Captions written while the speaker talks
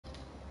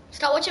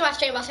Start watching my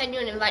stream. I'll send you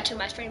an invite to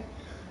my stream.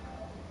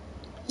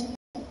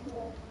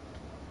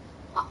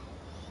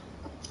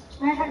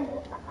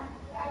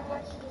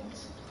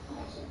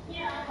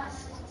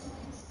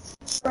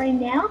 Right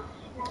now.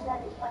 No,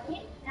 not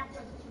it.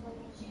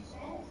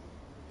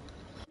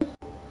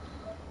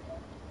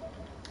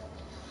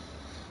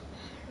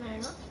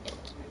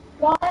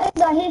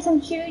 Guys, I hear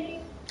some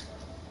shooting.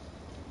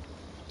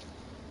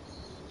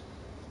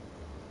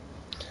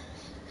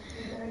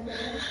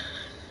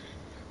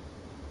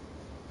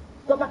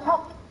 Got my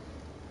top.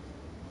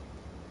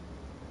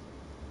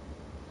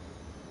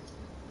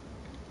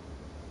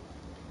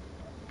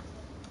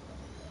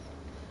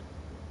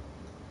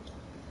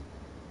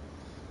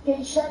 Can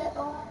you shut it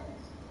off?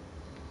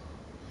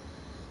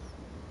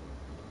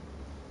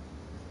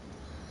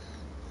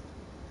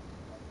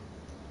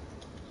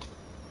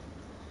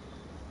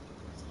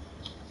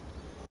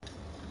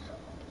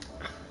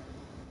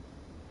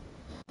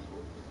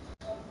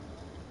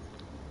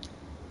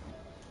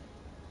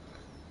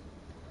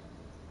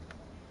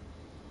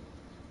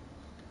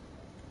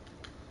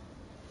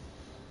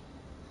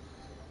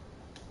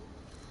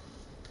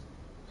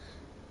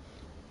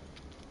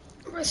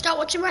 Start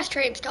watching my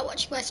stream. Start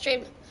watching my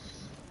stream.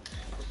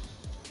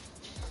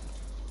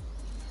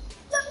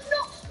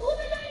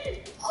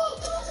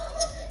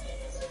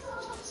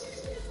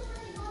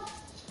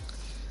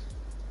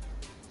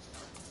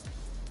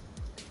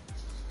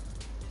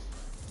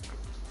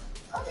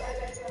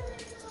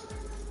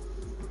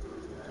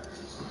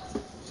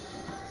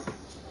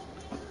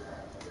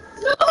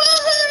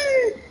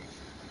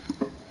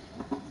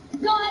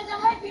 Guys, I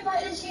hope you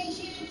like this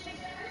YouTube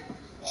video,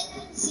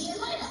 and see you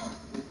later.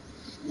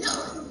 No.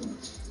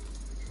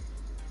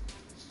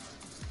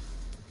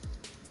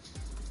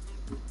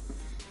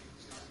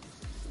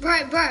 Bro,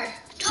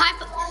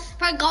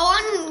 go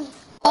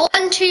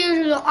on to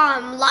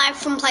live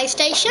from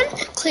PlayStation,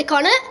 click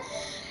on it,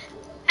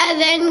 and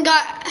then go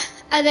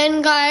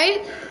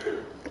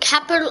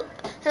capital,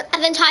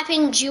 and then type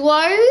in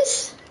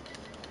duos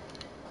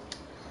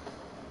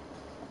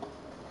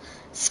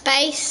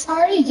space I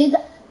already did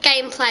that.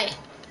 gameplay,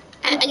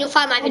 and you'll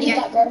find my I did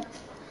video. that, bro.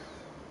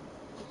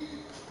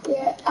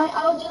 Yeah,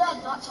 I'll do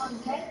that next time,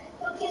 okay?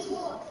 But guess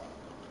what?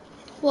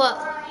 What?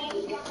 I'm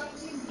going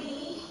to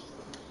be...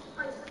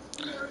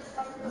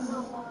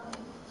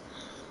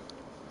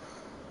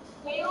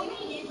 Wait, all we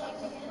need is like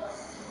together.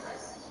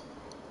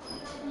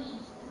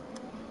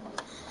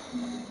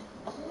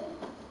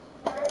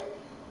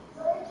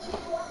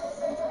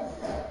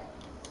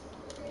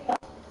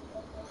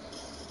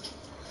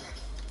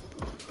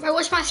 Bro,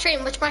 watch my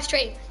stream. Watch my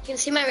stream. You can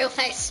see my real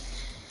face.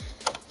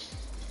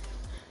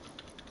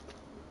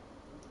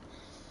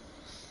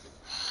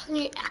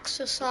 New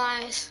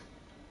exercise.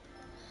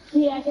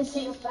 Yeah, I can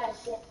see your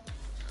face, yeah.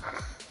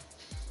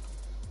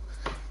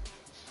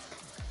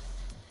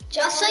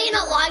 Just so you're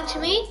not lying to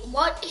me,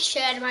 what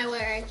shirt am I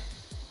wearing?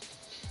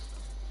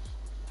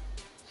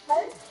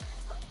 Huh?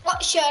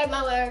 What shirt am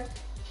I wearing?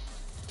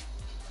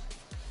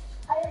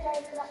 I don't know.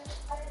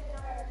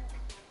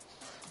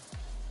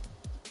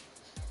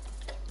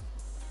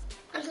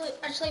 I don't know.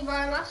 Actually, bro,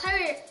 I'm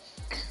upset.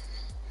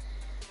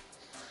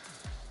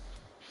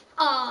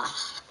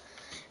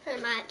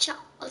 Very much. I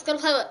was gonna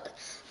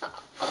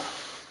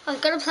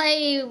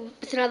play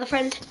with another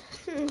friend,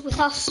 with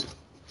us.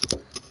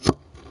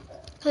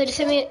 So they just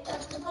sent me.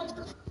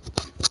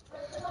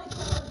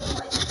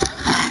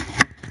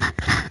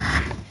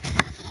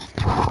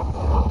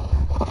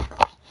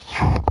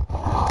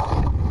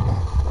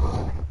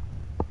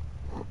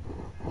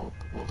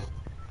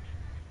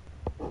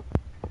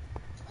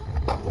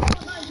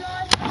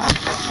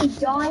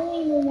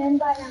 Dying,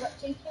 remember, and I got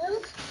 2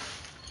 kills.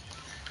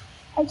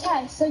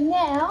 Okay, so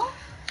now.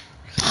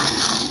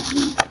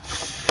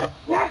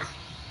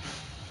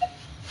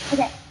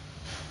 Okay.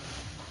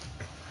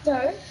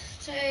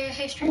 So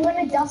hey, I'm stream.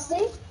 gonna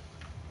Dusty.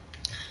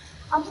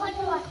 I'm playing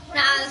like.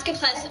 Nah, let's go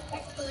play.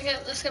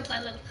 Let's go play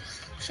then.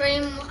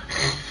 Stream.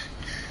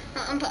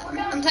 I'm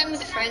playing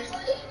with a friend.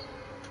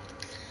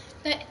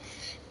 But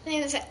her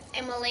name is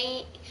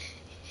Emily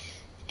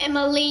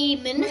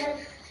Min.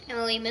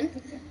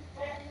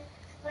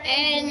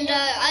 And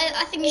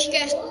I think you should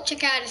go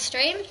check out his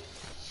stream.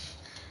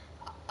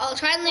 I'll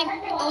try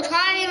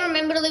and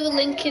remember to leave a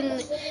link in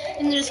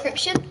the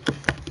description.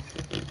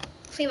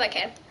 See if I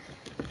can.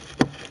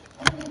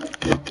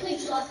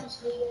 Please like this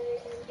video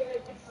and give it a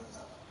big thumbs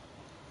up.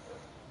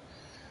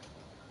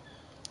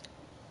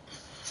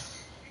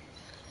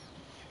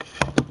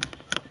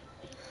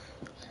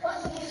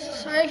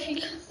 Sorry if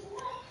you.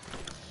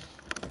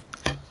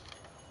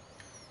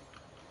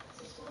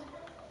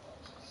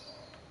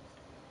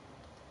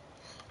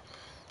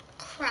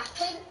 Crap.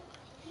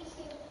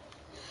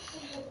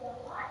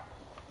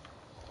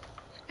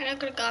 I don't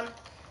got a gun.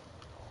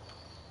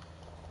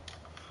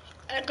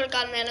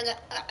 Man.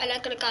 I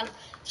don't got a gun.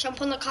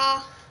 Jump on the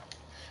car.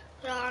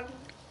 Run.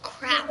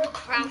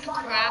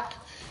 Crap.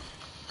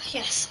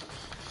 Yes.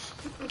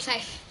 I'm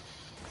safe.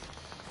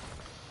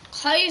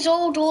 Close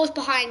all doors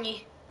behind you.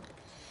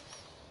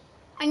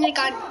 I need a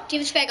gun. Do you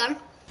have a spare gun?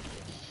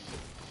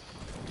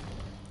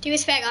 Do you have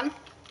a spare gun?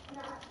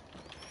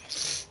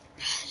 This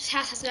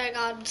house has no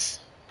guns.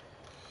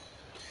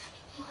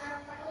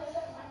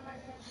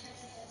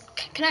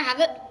 Can I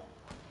have it?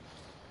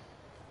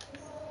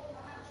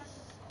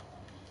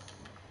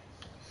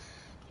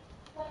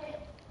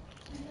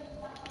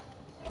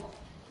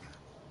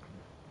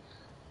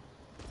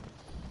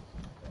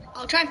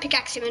 I'll try and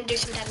pickaxe him and do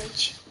some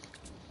damage.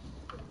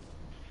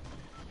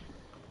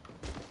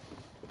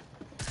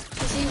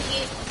 He's in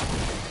here.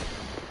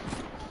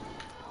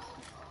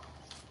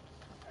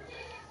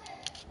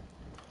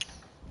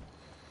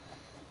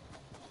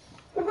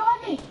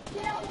 Revive me!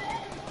 Get out there!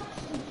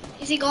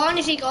 Is he gone?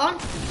 Is he gone?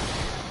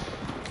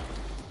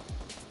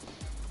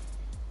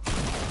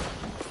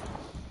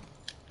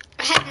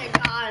 I had no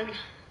gun.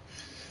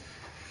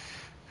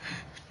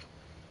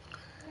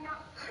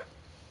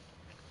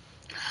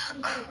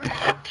 Oh,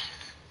 crap.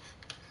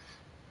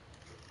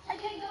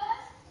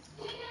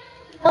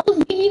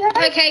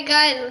 Okay,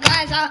 guys,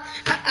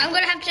 I'm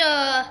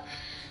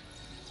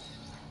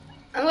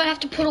gonna have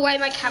to put away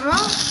my camera. I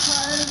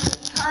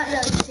can't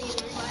really see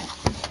it anyway.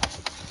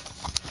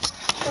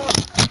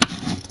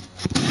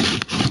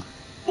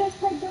 Let's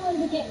play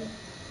Dawn again.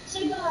 So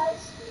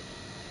guys,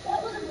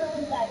 that was a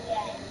really bad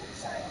game.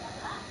 Sorry about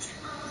that.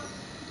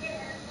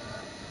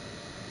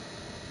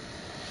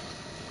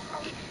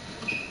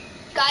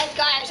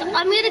 Guys, I'm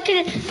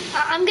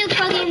gonna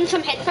plug in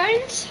some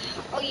headphones.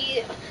 Oh,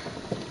 you.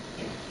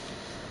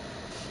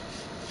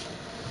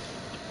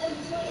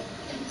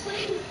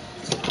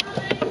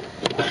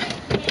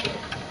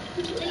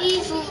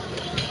 Please.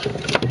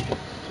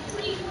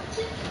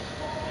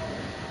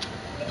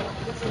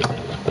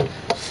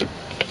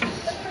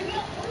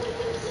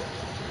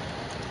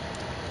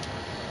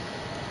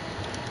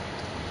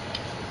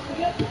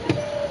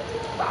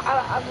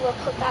 I will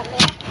put that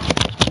there.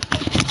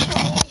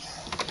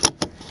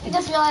 I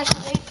just realized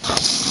something.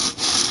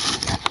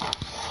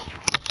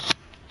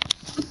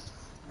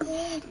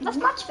 That's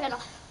much better.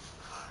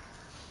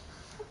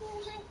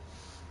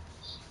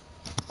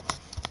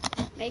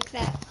 Make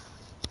that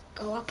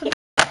go up a bit.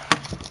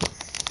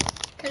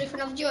 Ready for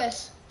another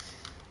Joyce?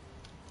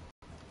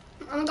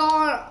 I'm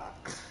going.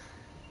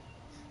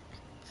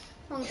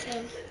 Wrong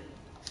thing.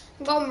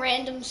 I'm going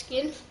random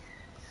skin.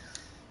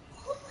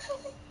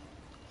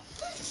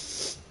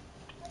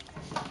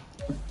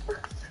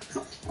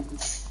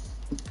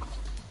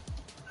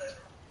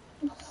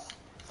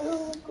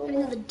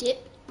 Another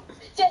dip.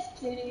 Just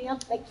kidding, I'm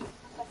faking.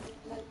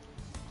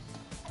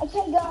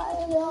 Okay guys,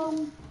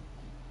 I'm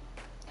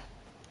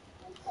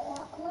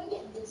gonna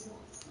get this one.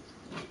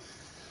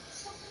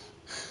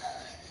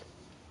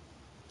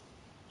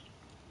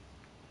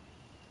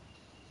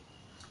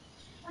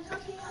 I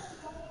can't get out the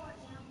phone right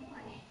now,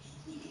 why?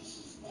 Because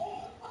she's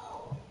there.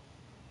 Oh.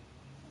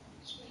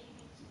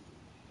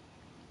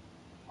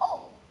 Oh.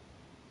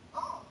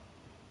 Oh.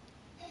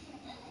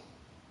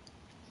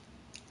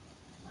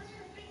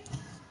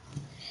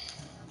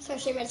 So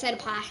she made a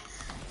pie.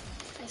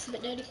 That's a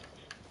bit dirty.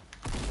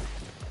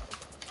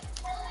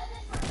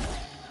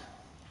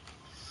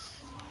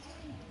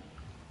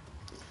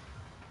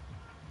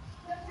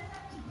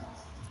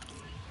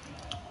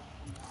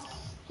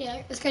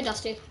 Yeah, let's go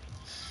Dusty.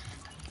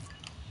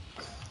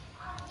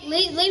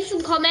 Leave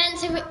some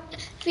comments if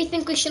you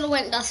think we should have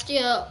went Dusty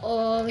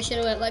or we should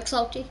have went like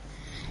Salty.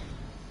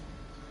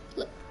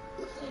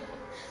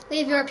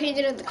 Leave your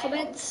opinion in the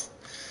comments.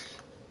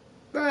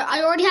 Bro,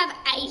 I already have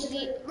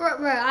 8 bro,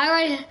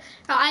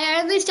 I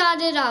only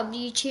started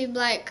YouTube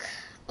like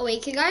a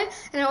week ago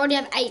and I already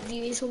have 8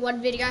 views for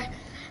one video. And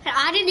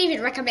I didn't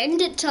even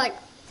recommend it to like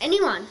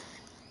anyone.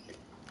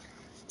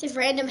 Just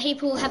random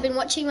people have been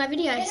watching my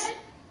videos.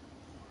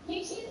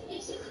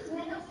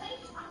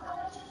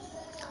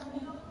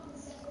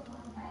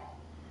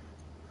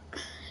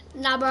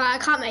 Nah, bro, I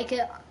can't make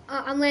it.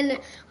 I'm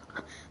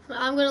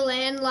gonna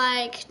land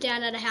like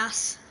down at a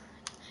house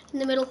in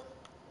the middle.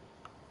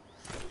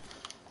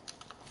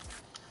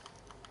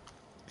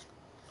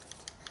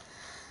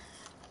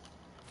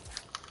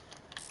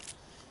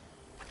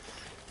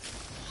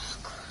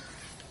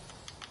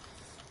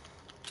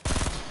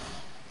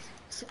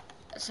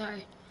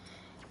 Sorry.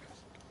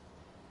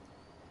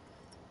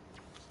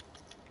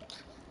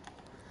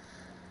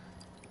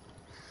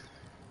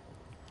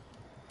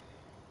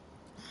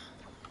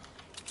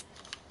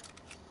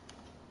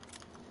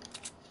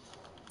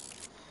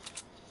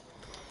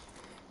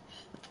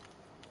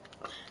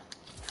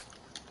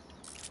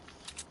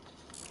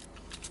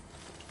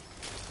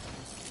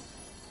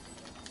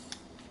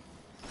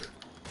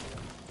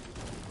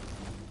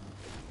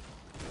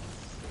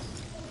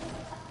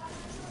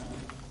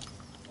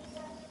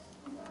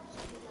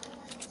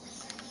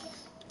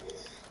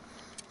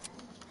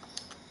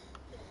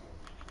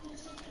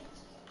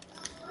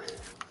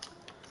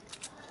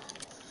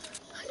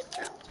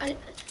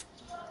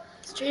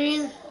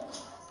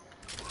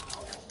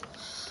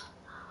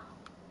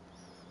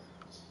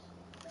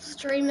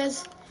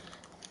 Streamers,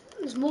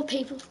 there's more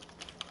people.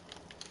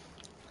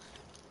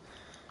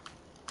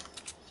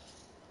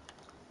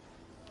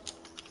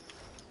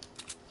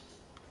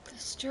 The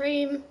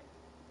stream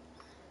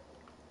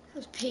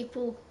There's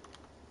people.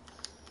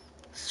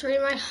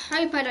 Stream, I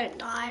hope I don't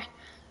die.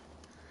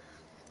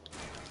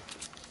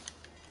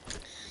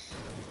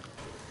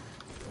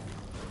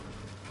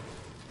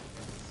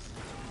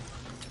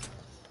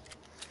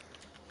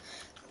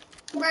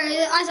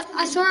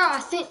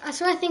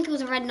 Bro, I think it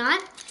was a red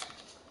knight.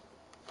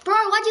 Bro,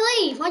 why'd you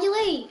leave? Why'd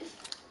you leave?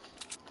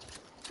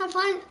 Can't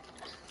find.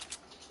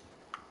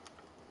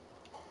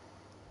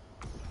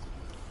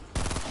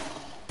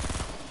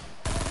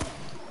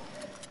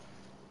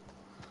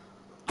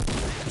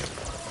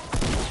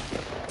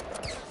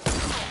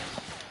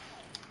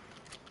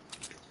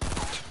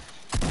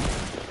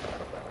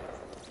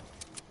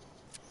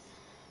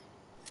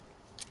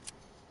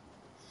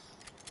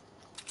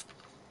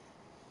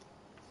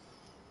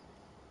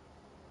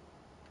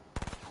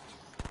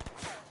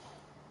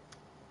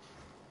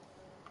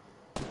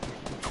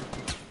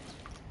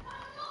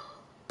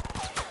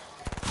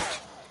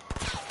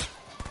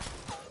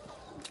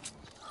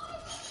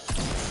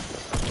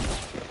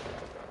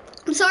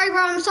 I'm sorry, bro.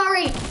 I'm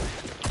sorry.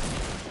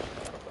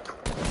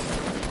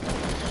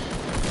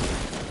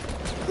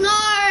 No,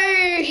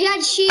 he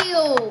had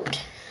shield.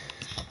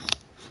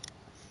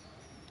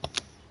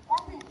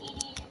 That's an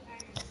idiot.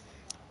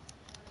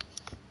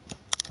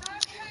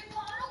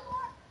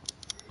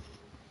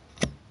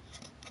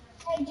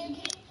 Hey, dude, can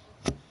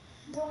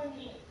you join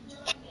me?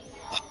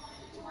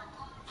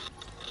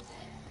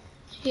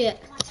 Yeah.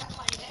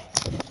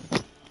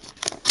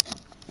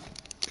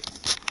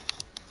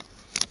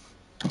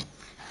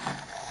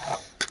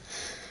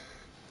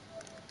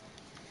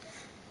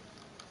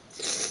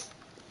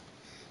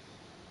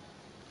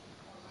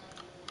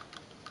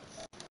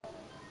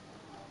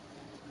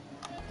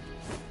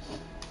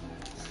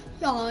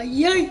 Yeah,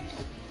 yeah.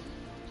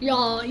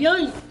 Yeah,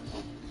 yeah.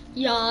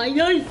 Yeah,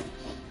 yeah.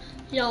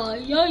 Yeah,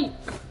 yeah.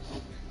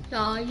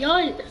 Yeah,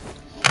 yeah.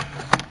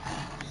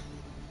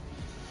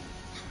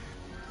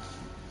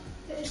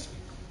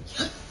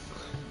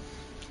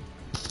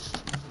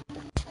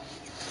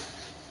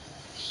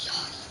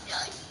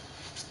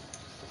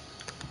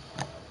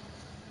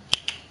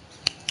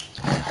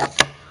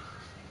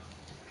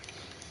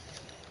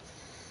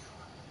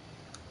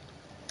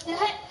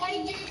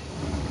 Hey, dude.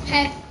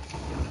 Hey.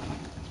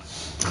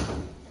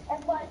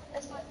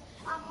 That's what.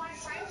 My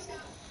friends now.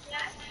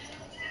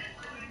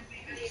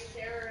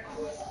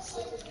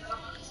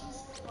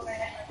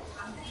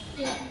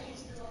 Yeah.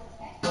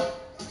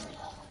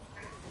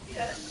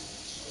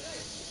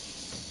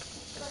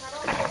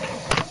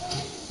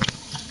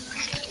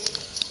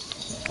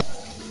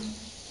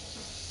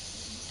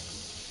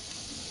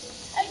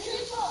 Hey,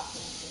 Cooper.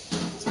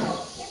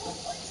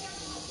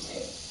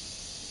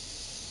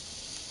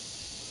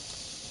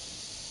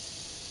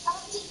 I'll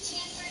take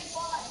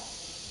 1035.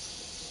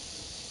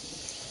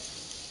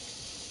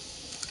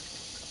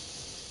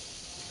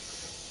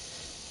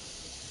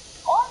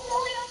 Oh, I'm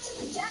really up to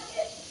the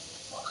jacket.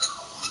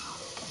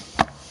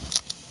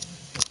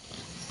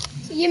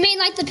 You mean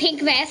like the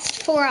pink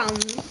vest for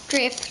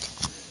drift?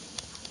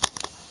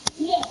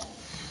 Yeah.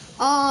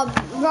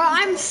 Bro,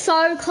 I'm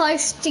so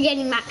close to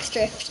getting max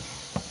drift.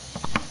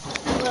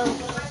 Well,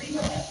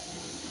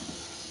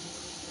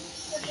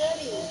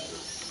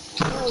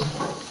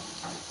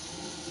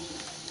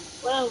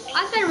 well,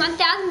 I spent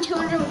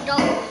 $1,200.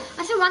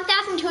 I spent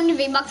 1,200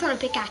 V-bucks on a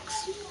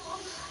pickaxe. I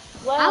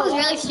was well,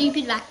 really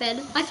stupid back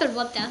then. I spent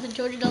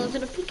 $1,200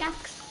 on a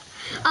pickaxe.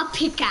 A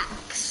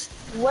pickaxe.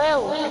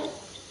 well,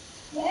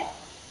 Yeah.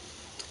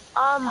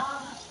 I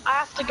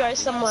have to go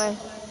somewhere.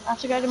 I have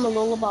to go to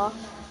Malulabar.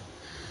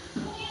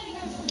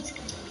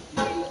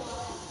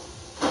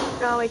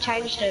 No, we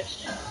changed it.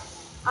 So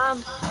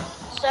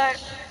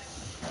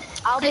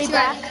I'll be Chris,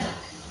 back. ready?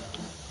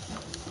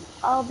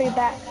 I'll be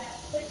back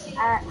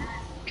at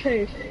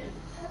 2.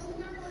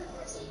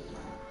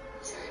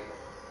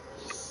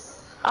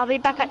 I'll be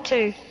back at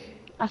 2,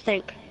 I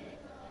think.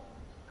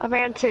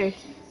 Around 2.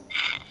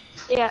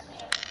 Yeah.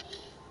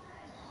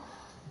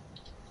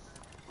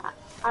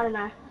 I don't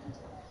know.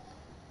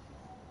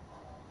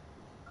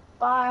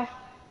 Bye.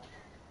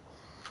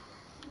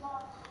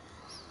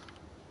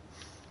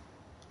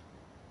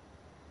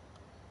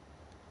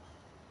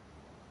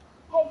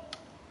 Hey,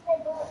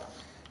 bro.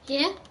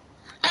 Yeah?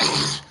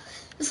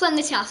 Let's land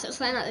this house. Let's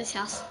land at this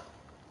house.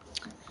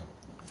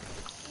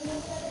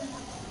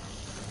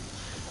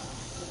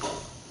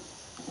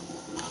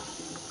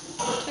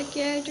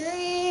 Tokyo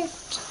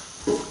Drift.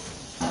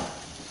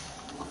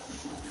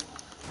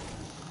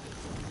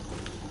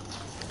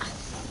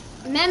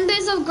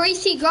 Members of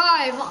Greasy Grove,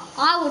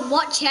 I would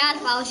watch out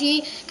if I was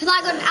you, because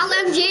I got an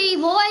LMG,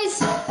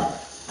 boys.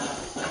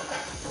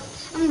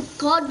 I'm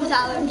God with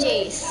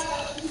LMGs.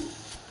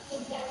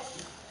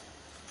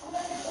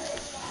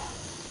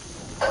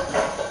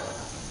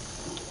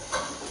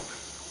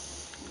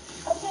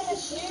 I'm gonna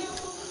shoot.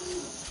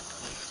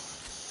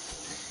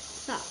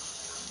 So,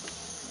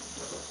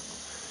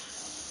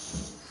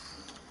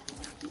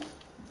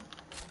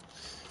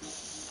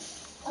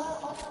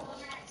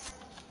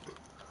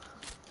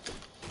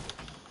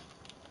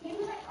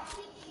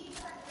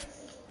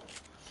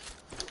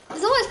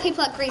 there's always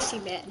people at Greasy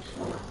Man.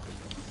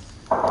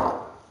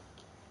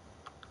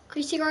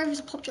 Greasy Grove is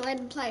a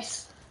populated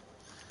place.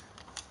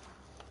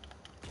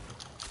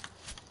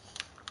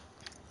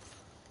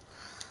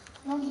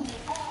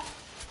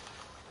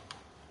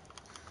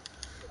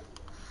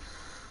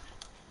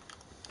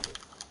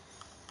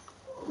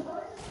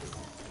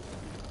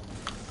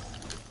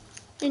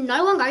 And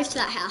no one goes to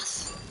that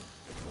house.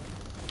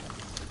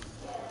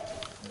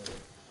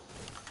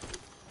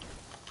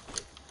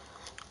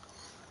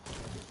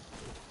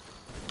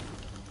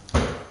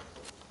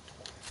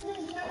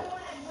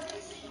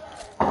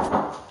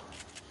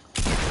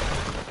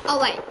 Oh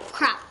wait,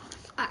 crap.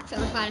 I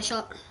accidentally fired a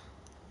shot.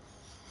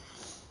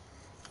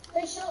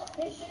 Who shot?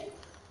 Who shoot?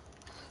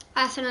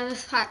 I accidentally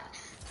fired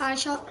a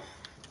shot.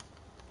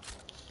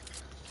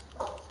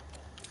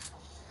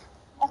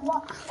 That's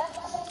what.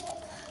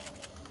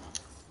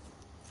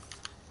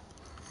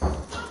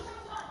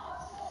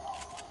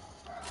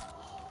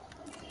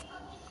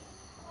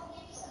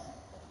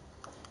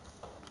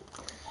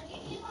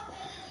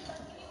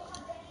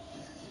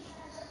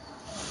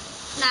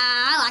 Nah,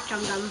 I like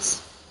drum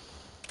guns.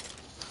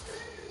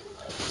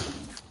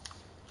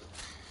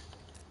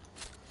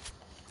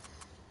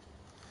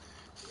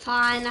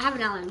 Fine, I have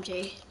an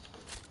LMG.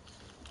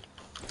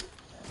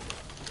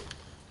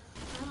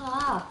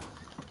 Ah.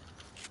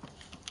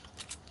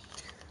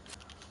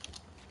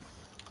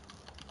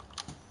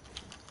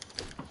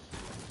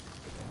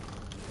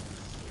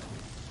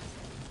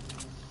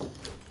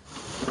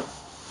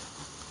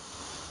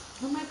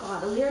 Oh my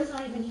god, Alira's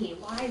not even here.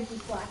 Why is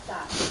this like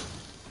that?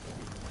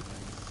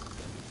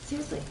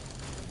 Seriously.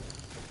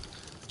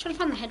 Trying to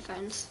find the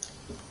headphones.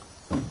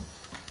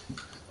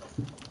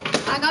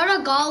 I got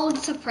a gold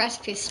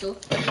suppressed pistol.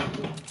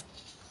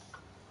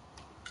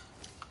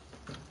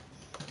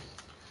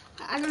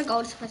 I got a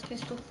gold suppressed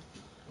pistol.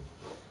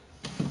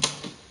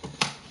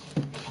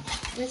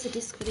 Where's the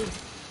disc for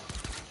this?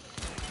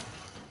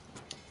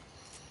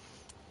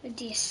 A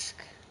disc.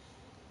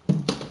 I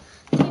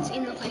think it's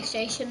in the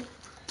PlayStation.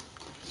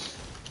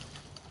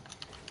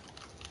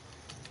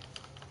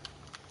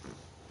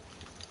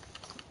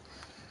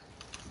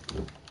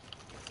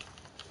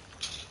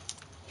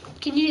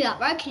 Can you do that,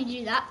 bro? Can you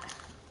do that?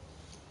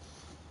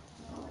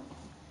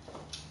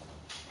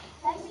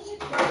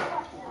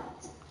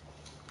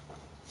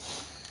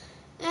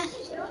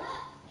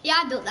 Yeah,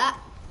 I built that.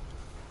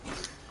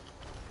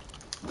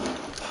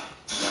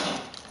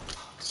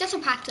 It's just a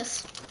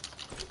practice.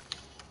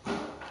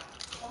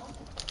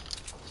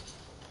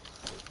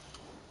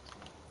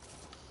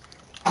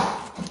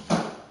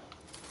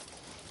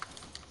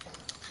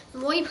 The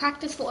more you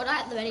practice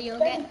Fortnite, the better you'll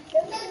get.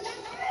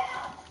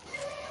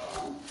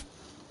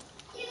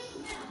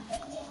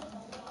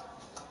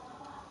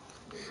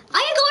 I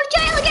ain't going to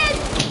jail again!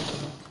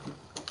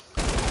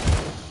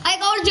 I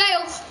ain't going to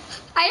jail!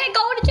 I ain't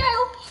going to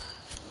jail!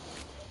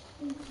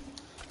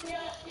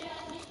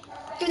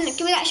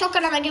 Give me that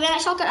shotgun ammo, give me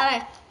that shotgun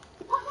ammo.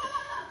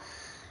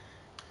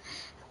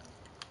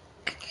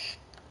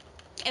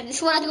 And this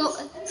is what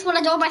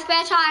I do in my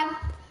spare time.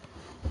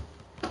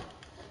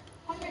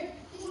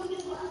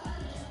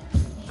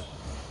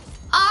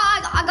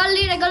 Ah, I got a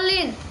lead, I got a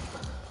lead.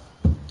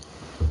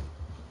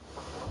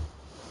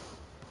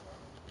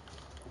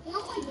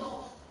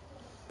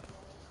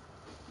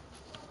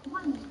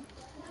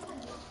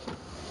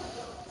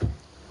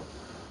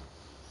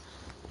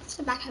 What's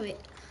the back of it?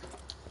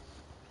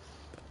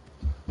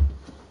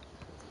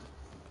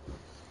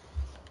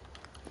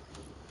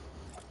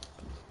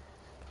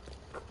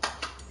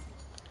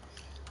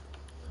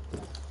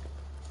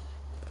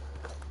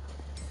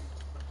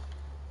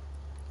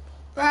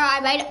 Bro, I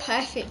made it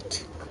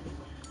perfect.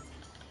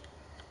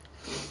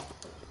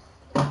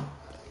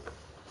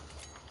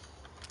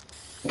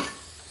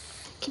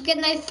 Keep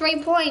getting those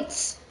 3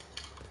 points.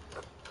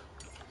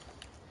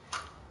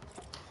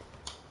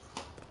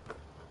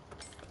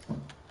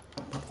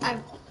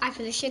 I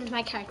positioned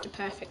my character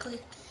perfectly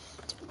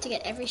to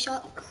get every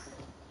shot.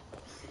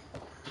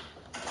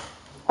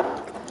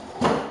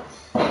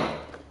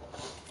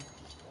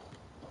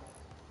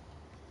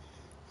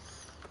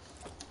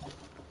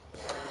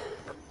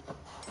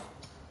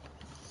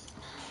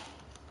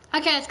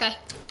 Okay, let's go.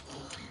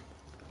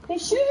 He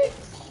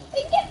shoots!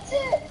 He gets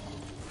it!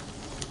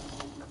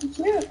 He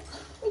shoots!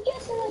 He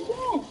gets it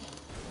again!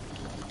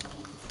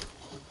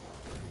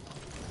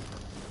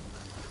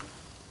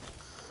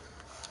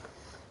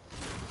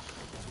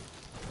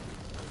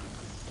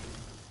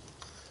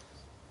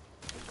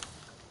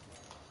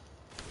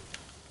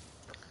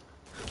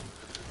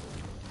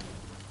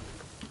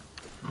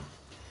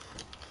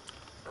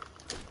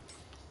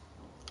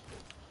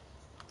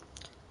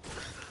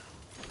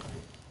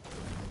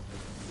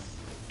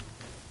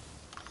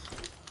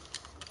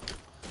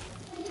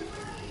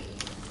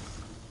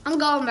 I'm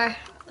going, bro.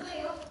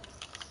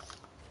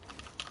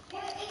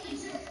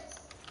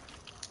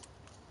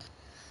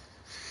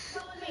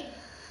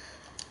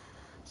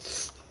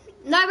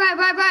 No, bro.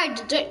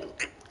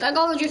 Don't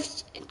go on the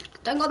drift.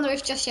 Don't go on the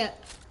roof just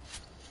yet.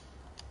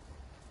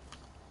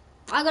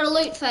 I gotta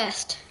loot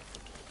first.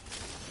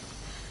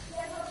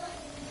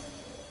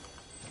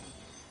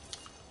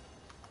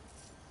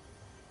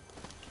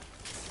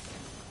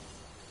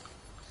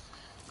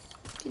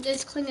 Get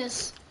those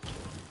clingers.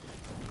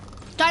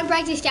 Don't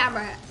break this down,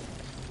 bro.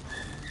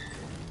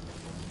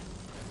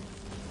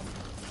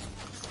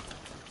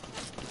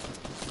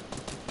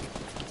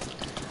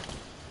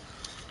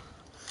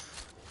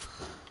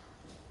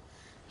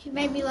 You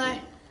made me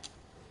lie.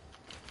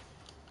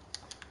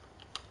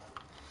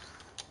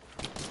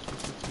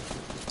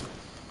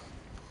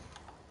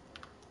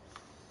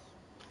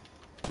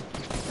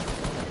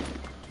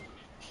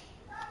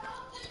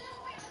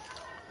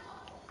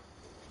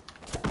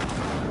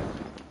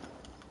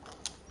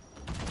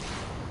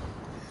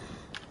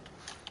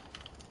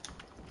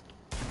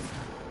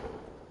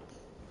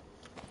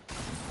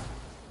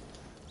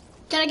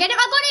 Did I get him?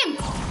 I got him!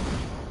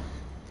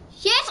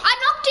 Yes, I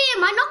knocked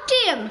him! I knocked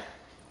him!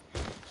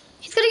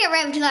 He's gonna get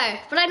rammed though,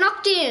 but I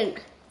knocked him.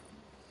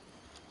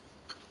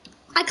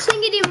 I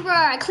clinged him, bro.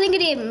 I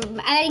clinged him, and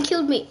then he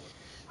killed me.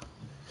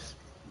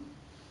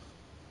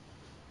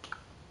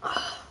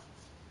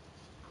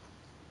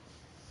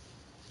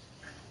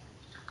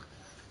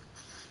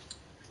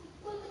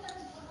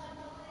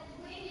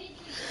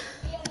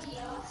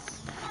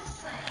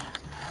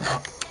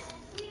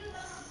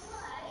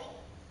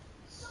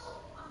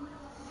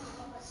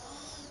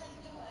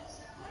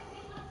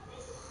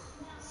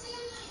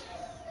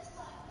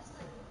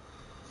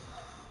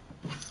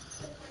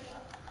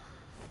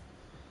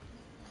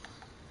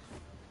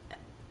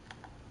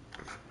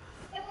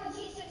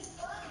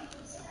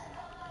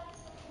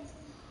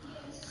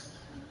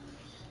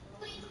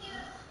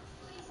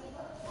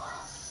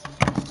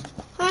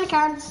 Come on,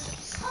 Karen. You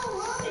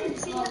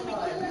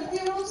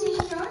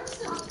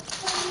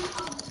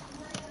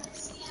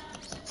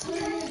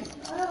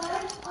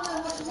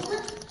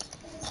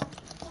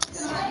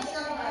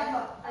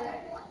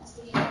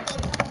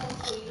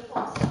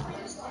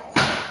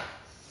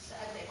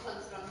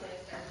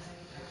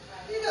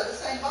got the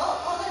same bowl.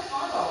 Oh, that's my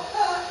bowl.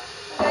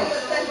 Okay, you got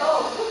the same bowl.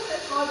 Oops,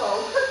 that's my bowl.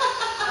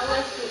 I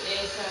left it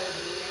there so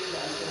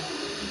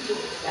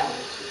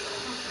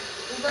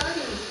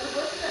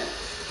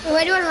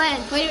Where do you want to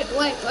land? Where do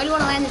you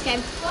want to land this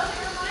game?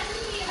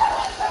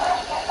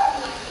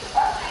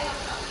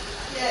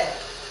 Yeah.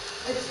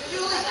 It's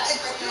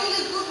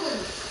Julie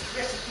Goodwin's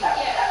recipe.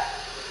 Yeah.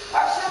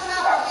 Shut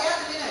up, I'll be out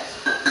in a minute.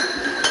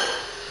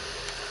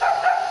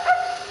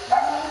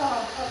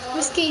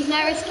 Risky, no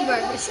risky, bro.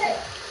 Risky.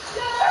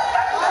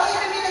 Oh, in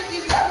a minute,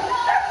 Dizzy.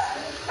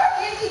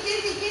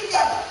 Dizzy.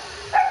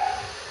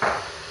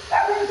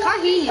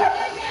 Can't hear you.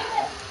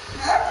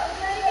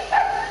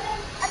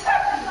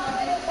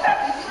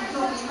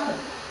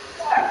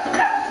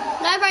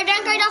 No, bro,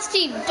 don't go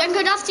Dusty. Don't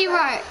go Dusty,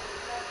 bro.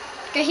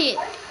 Go here.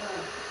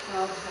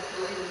 I'll just have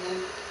to leave him then.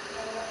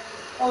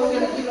 Oh, we're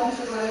going to keep on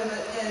to whatever,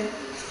 but yeah.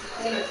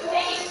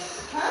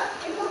 Huh?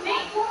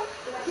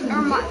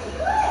 Or my.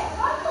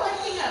 I'm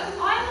collecting them.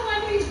 I'm the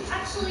one who's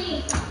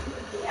actually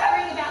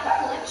worrying about the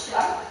collection.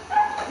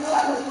 You're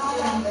supposed to be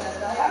doing that,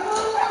 right? I'm a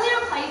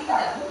little play for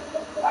them.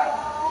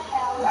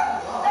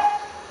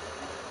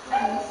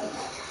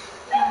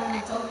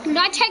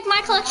 I take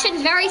my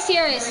collections very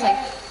seriously. I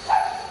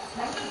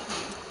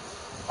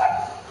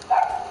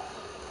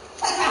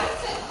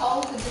set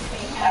holes in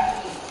between how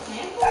many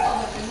samples of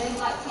it and then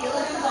like peel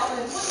it and like, what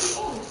do you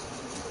think?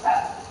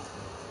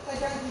 They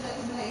don't do that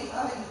to me. I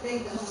haven't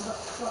begged them.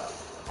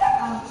 Can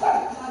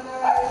I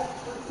go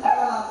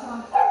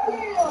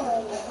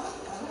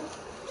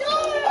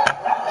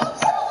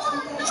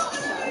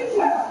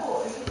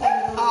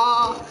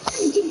Oh.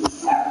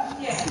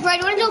 Bro, do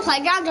you want to do a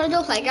playground? Do you want to do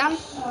a playground?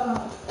 It's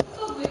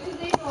all good because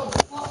these are all the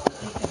slots that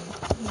we can.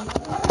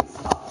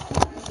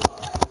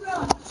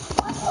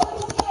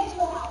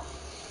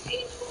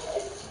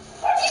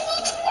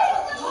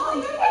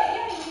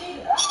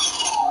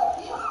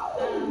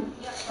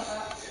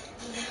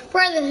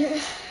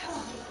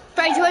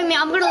 Bro, join me.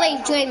 I'm gonna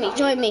leave. Join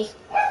me.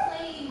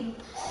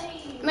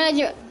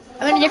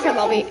 I'm in a different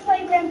lobby.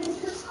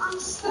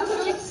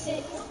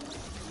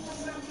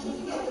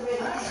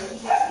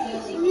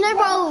 No,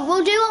 bro.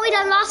 We'll do what we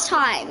done last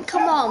time.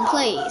 Come on,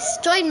 please.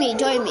 Join me.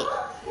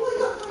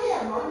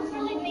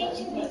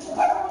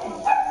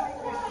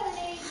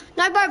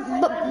 No,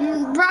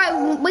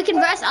 bro, we can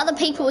verse other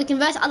people. We can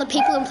verse other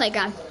people in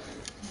playground.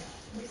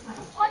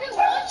 I don't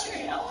want to.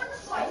 I want to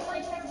fight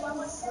playground by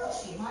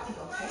myself.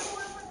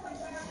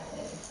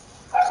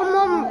 Come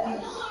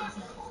on.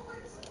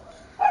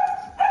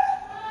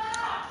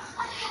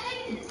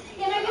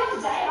 You know, the other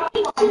day I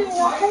the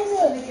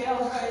girl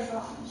goes,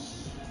 oh,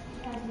 she's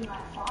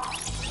like 5.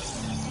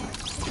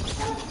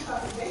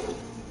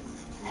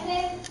 And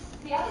then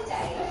the other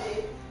day,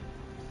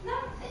 no,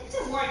 it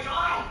just won't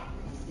die.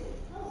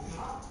 No, it's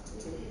not.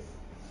 It is.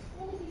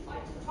 Well, if you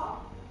fight to the top.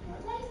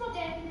 No, he's not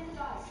dead. He never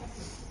dies.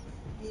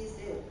 He is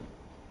dead.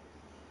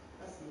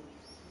 That's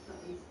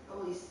it.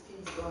 All his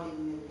skin's gone in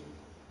and everything.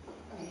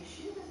 Oh, you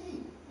shoot at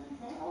him.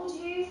 I told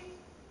you.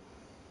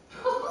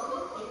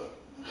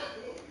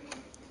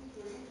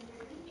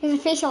 Is the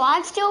fish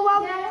alive still,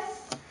 Rob?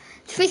 Yes.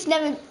 The fish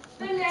never.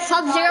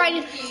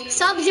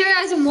 Sub-Zero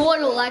is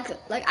immortal, like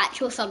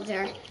actual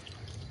Sub-Zero. They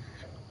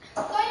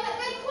point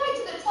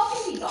to the top of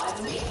his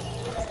guys with me.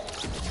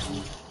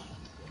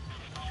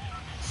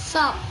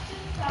 Sup?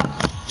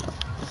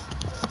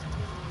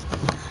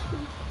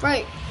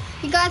 Right.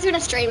 You guys are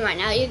gonna stream right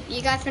now.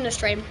 You guys are gonna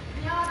stream.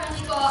 Now I've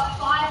only got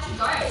 5 to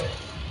go.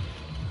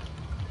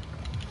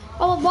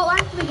 Oh, what one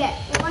can we get?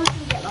 What one can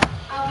we get, Mum?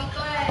 We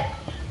got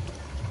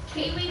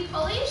kiwi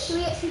polish, Can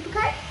we get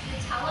Supercoat?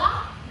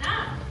 Nutella. No.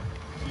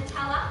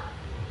 Nutella.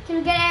 Can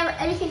we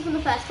get anything from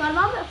the first one,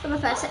 Mum? From the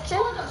first section?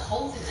 It's all got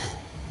holes in it.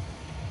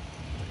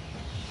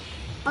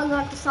 On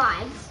like the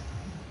sides.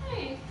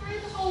 Hey,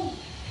 through the hole.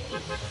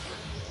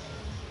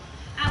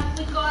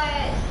 We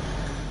got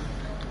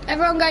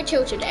Everyone go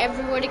Tilted.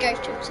 Everybody go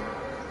Tilted.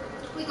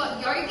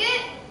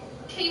 yogurt,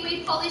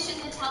 kiwi polish,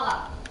 and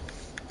Nutella.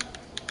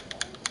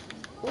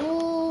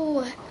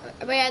 Ooh,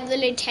 we had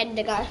literally 10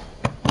 to go.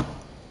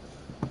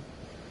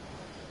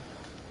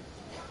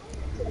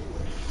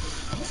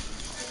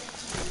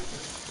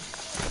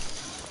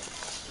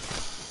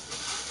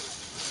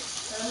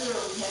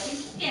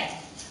 Yeah.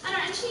 I know,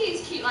 and she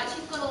is cute. Like,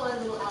 she's got all her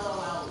little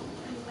LOL.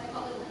 And they've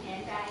got little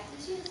handbags.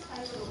 And she just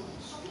plays little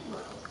shopping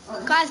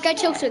world. Guys, go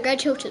Tilted. Go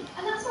Tilted.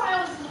 And that's why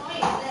I was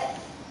annoyed that,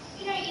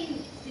 you know,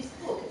 in this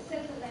book, it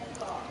says that they've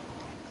got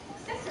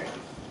accessories.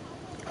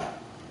 You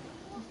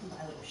can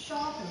buy a little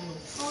shop, a little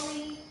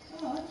trolley.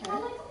 Oh, And I'm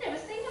okay. like, I've never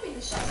seen them in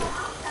the shop. So I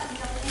asked that the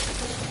other day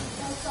because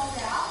they were sold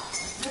out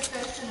the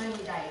first and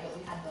only day that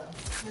we had them.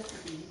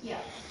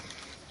 Yeah.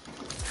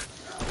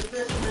 The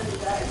first one of the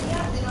day.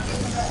 Yeah, they're not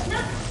getting back.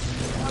 No,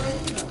 Oh,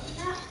 they're not.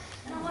 no.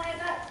 And I'm like,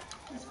 that.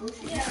 That's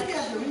bullshit. Yeah, You should be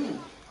able to ring them.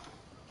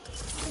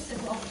 This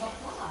is lost off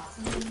last.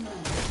 No.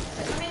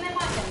 I mean, they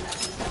might get that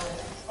from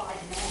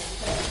Spider-Man,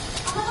 but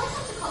I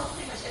come to college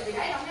pretty much every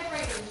day. I've never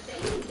even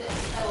seen that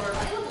they were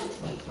available to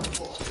me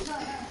before.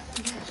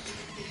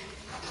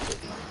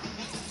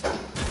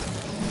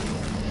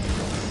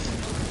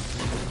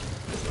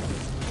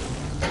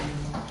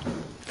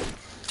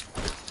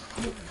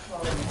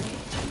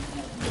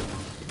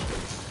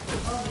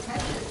 Oh, the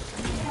patches.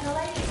 Yeah, the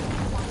lady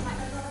one like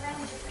those other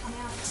bands just come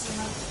out a few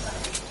months ago,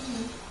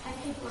 and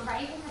people are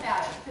raving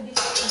about it for this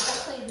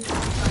exactly this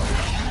time.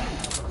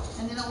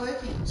 And they're not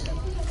working.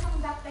 People are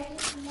coming back begging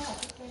for more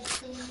because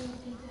they're doing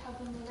anything to help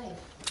them relieve.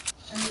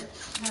 And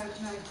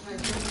no good.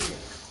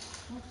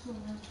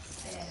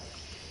 Yeah.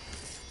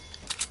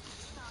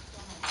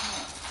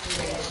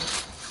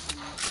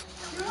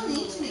 You're on the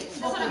internet.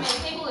 That's what I mean.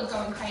 People are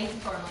going crazy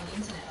for them on the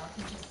internet. I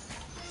can just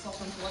swap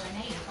them for what I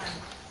need. If I'm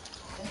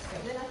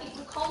desperate. Then I think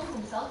the Coles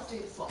themselves do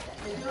the swap then.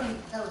 They're doing,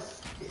 that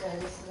was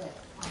yesterday.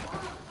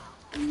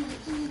 Can you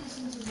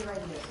listen to the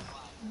radio?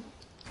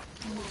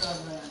 When you drive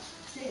around.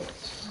 Said,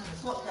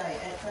 swap day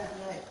at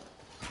Fountain Lake.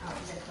 Oh,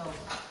 is that cold?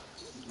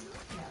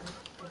 Yeah,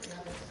 every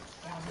other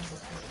album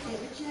is good. Yeah,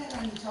 but you had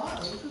only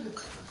title. You could have,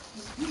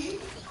 you.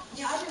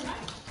 Yeah, I don't know.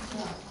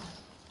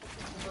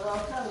 Well,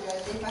 I'll tell you,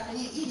 they're fucking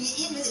in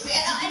with it.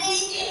 I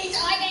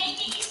need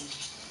this.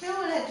 Phil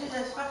would have to do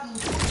those fucking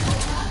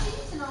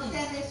parties, and I was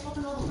down there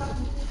swapping all the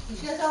fucking.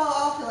 She goes, oh,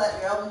 I'll fill out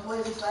your album for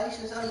you, this lady.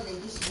 She goes, oh, you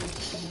need this, you need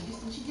this, you need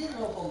this, and she did it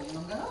all for me. And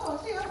I'm going, oh,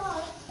 I see, all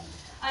right.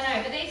 I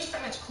know, but these are so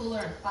much cooler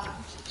and funner.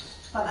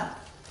 Funner.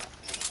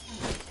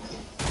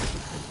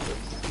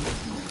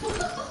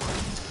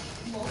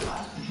 More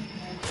fun.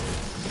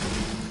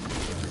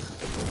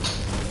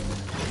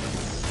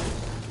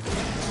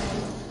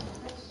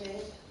 That's fair.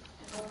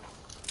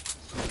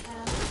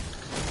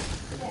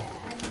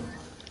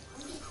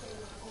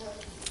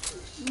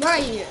 Where are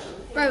you?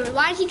 Bro,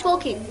 why aren't you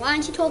talking? Why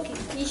aren't you talking?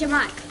 Use your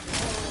mic.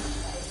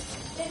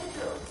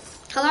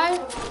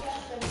 Hello?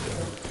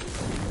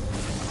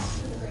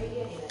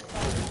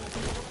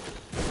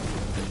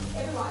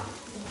 Everyone,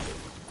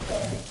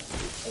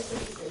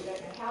 essentially, you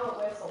don't know how it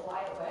works or why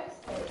it works,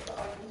 but it's the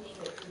only thing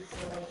that gives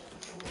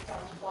relationship with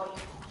someone's body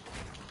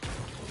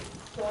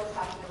stores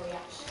having a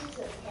reaction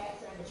to the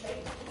cancer and the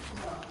treatment.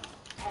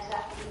 And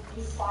that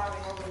is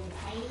firing all of your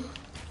pain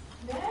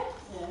nerves.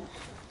 Yeah.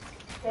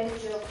 Then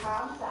it will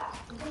calm that.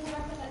 And then you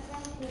reckon that's the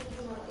only thing that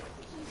gives them a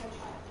reaction. So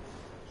try it.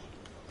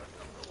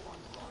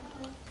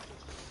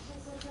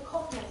 It's a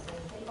cough medicine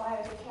that you buy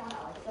over the counter.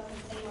 Like, it doesn't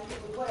seem like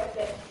it would work,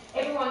 but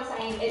everyone's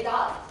saying it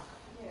does.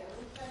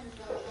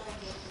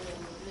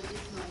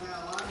 Medicinal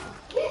marijuana.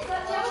 Yes,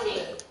 that's the other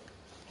thing.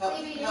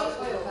 Helps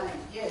with the pain.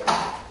 Yeah.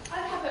 I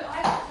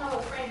know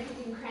a friend who's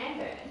in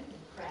Cranbourne,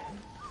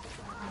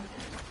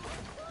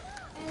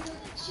 and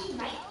she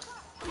makes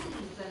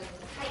cookies and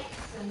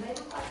cakes, and they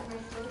look like the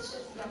most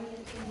delicious,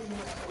 yummiest things in the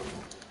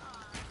world.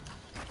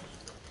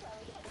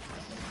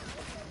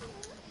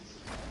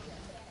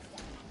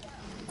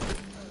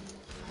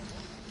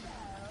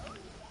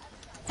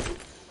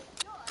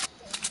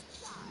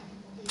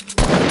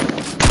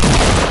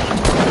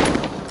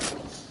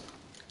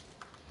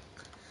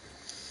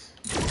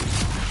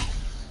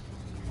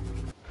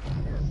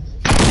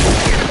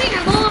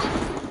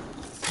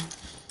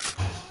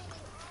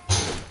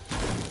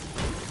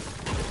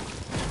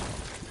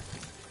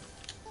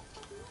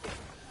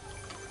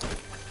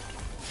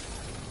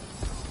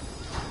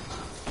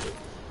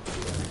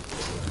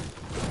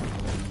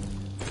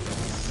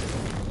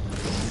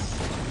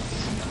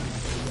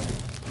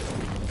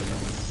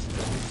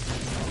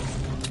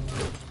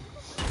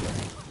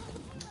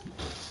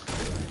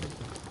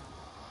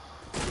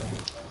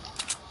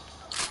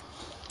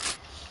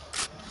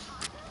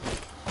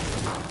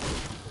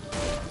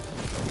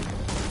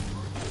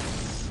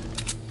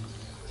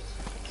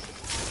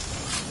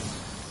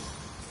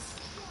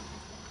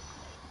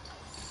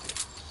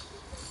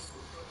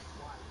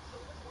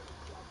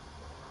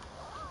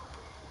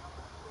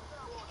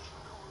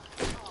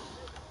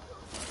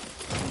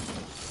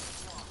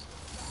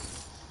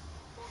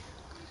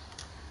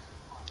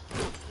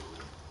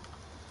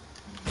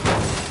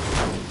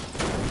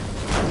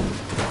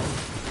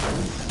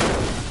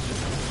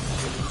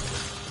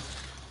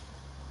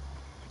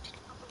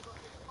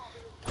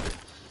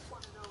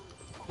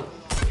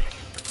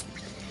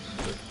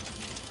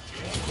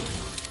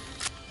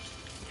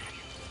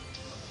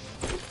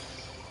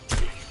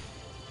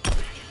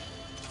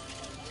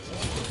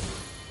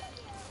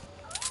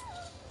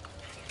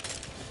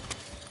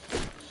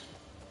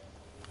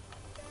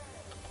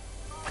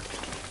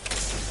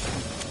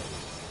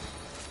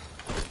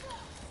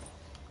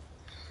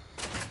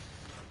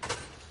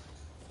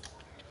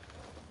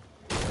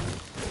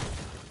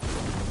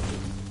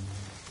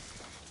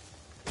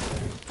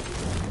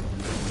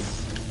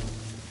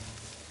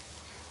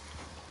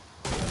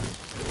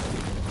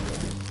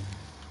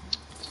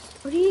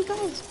 you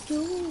guys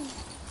doing?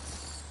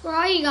 Where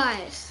are you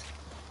guys?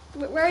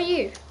 Where are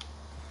you?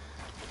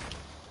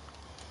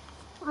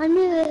 I'm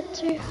in the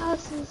 2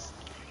 houses.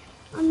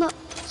 I'm not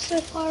so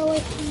far away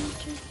from you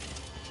two.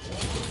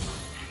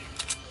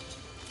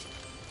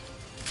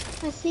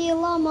 I see a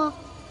llama.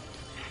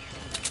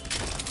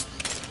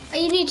 Are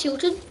you near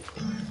Tilted?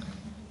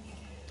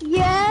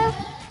 Yeah.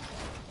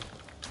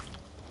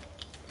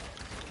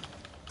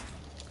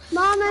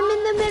 Mom, I'm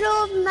in the middle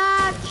of the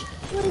match.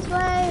 Please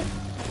wait.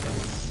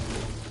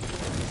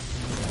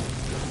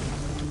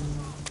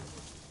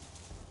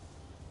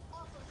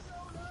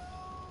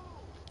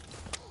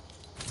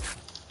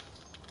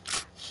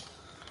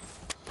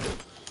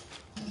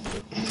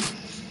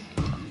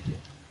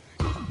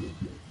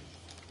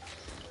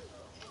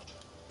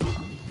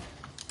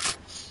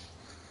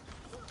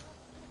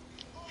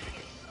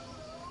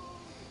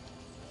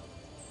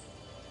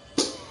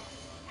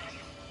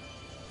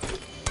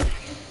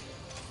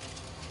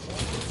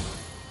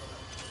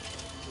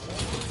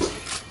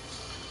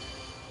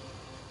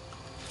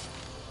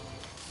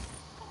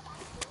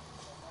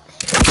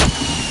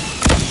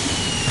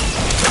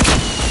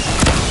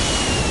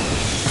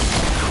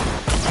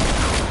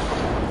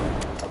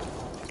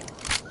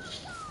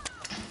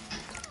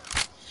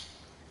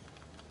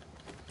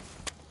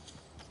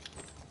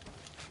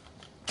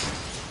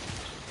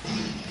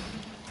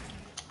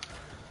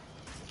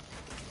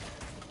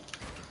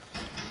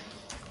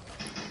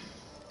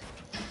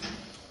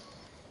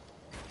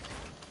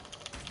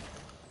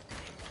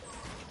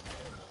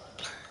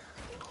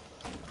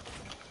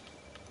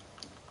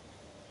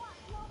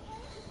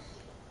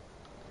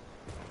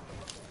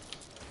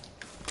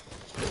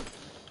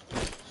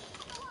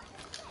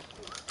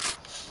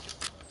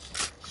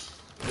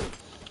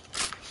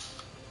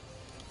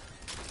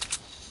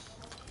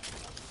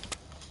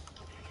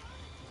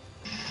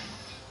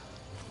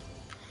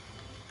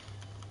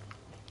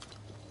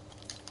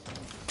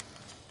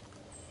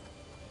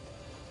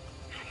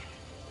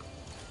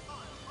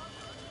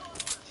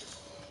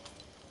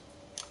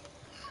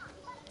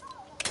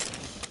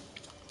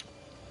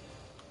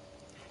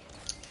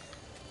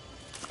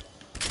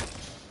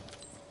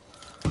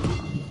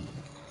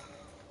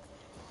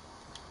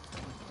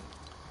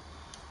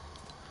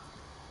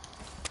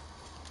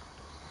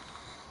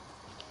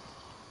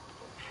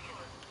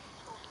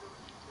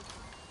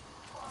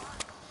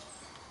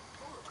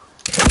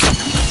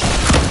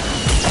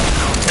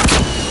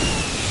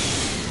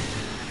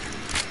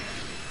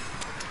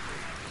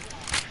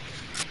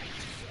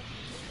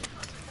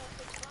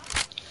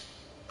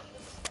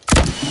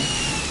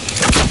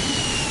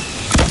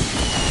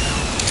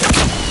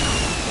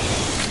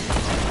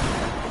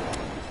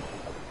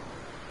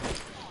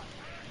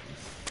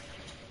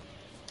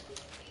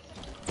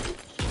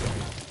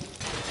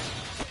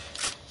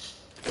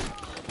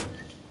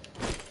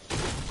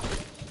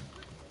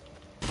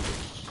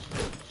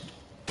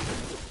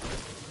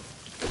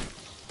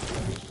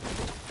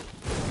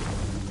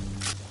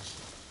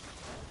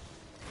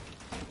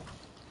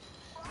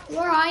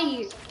 Where are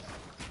you?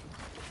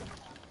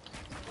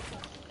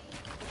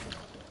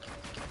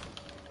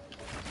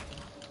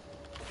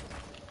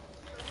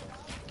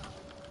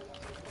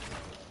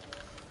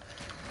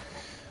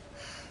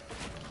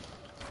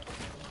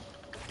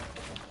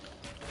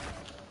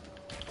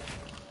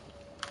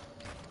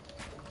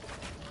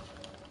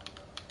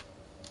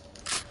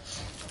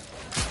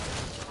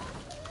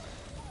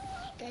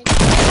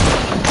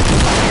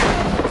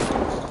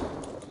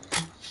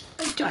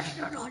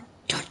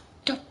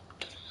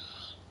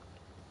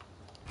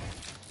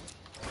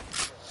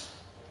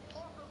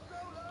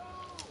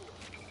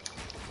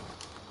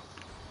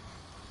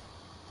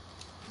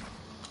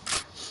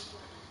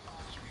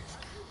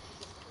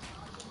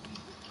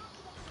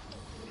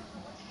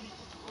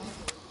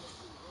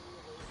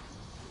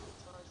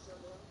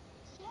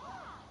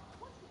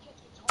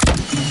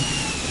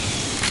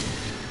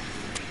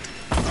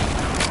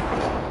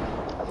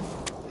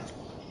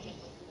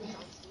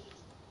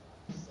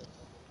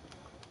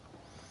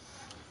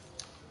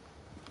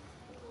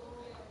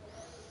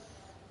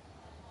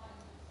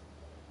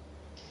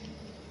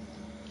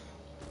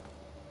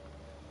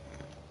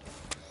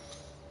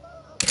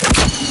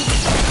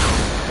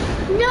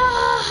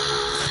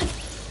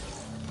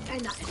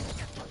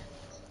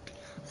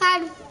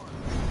 Dad,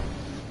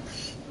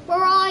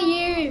 where are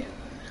you?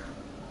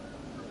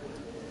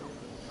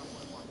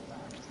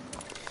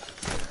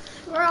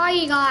 Where are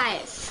you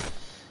guys?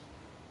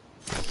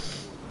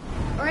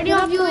 Already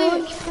on your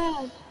launch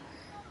pad.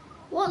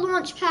 What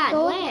launch pad?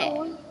 Go Where?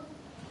 on.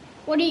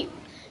 What are you?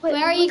 Wait,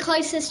 where are you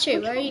closest to?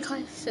 Where are you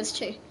closest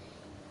to?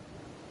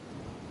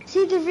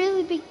 See the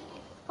really big.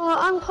 Oh,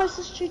 I'm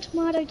closest to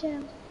Tomato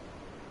Town.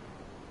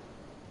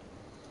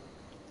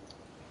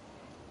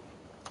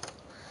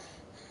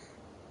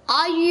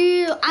 Are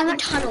you at the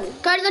tunnel?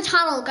 Go to the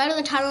tunnel. Go to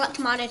the tunnel at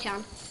Tomato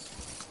Town.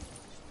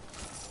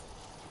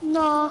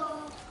 No.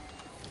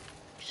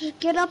 Just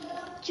get up.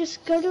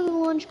 Just go to the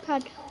launch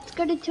pad. Let's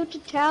go to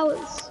Tilted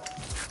Towers.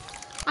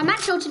 I'm at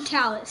Tilted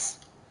Towers.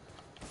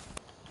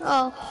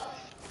 Oh.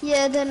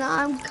 Yeah, then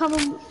I'm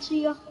coming to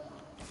you.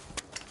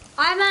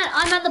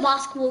 I'm at the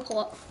basketball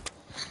court.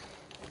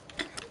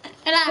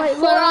 And I have Wait,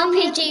 4 where are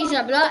you? RPGs and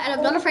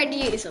I'm not afraid to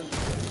use them.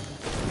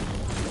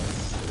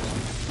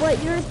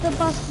 Wait, you're at the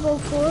basketball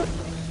court?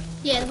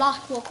 Yeah, the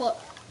basketball court.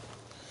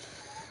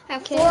 I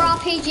have Okay. 4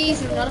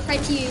 RPGs and I'm not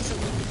afraid to use them.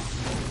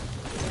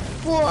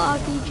 4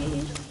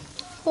 RPGs.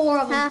 4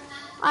 of them. Huh?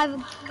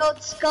 I've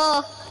got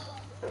Scar.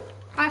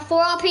 I have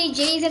 4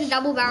 RPGs and a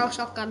double barrel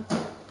shotgun.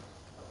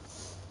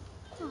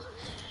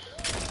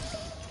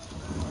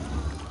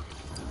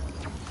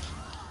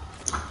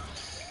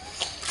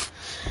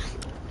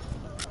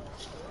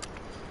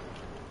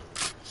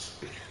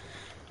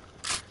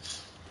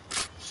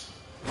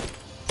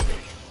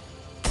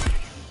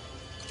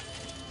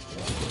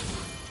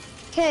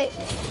 Okay.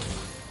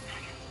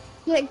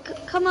 Yeah,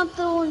 come up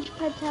the launch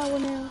pad tower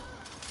now.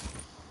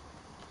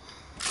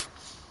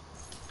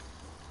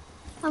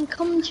 I'm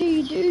coming to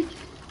you, dude.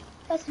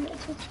 That's not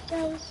what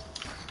towers.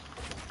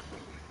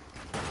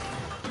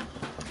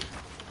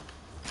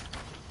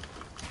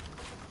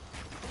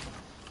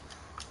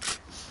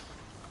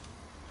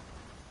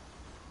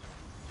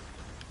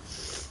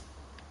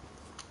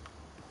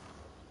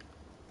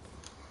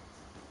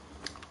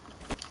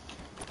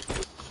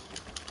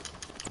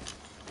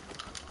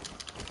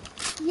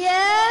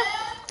 Yeah.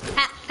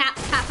 Pat, pat,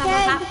 pat, pat,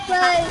 Yeah, pat, pat,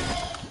 play.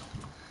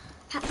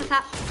 pat, pat,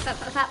 pat, pat,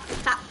 pat,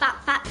 pat, pat,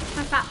 pat,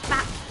 pat, pat,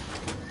 pat.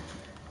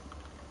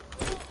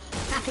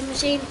 Tapping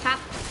machine, pat,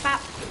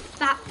 pat,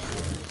 pat.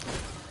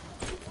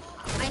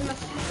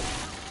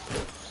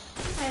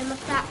 I'm a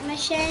fat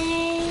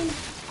machine.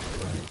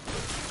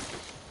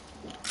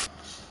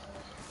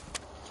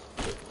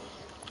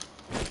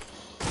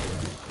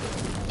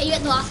 Are you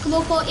at the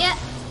basketball court yet?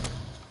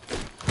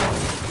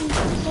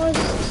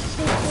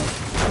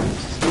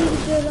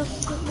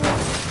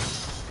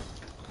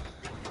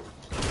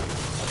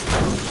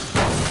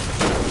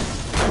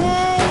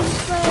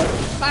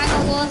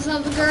 Final laws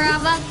of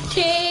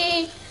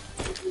gravity.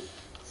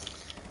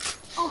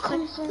 Oh,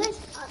 come on.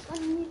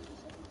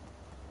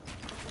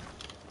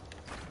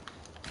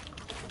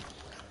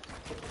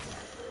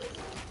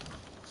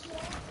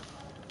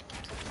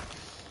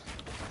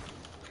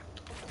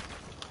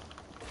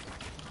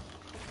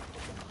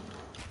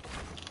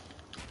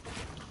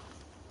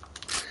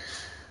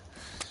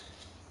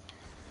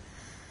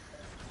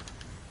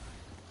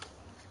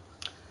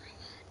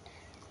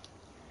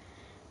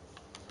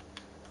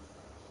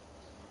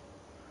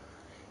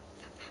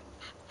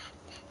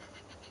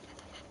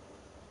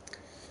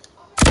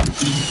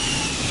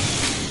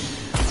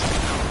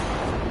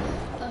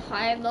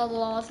 Defying the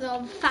laws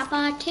of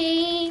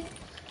gravity.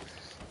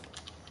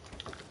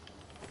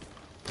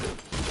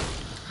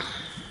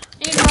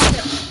 Need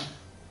rocket.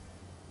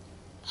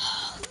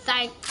 Oh,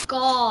 thank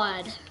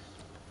God.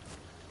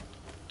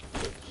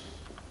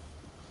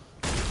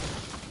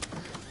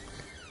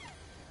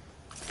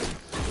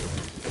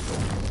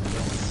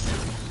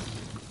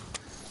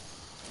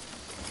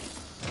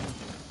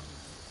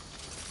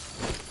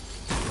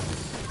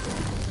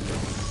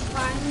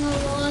 Defying the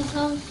laws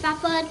of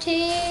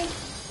gravity.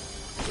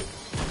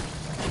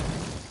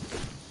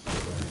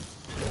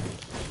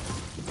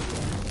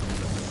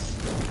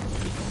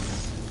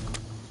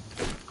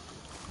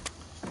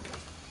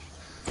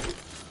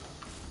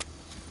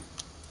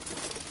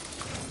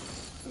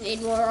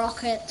 Need more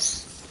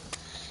rockets.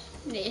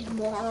 Need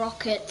more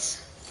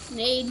rockets.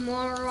 Need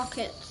more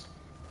rockets.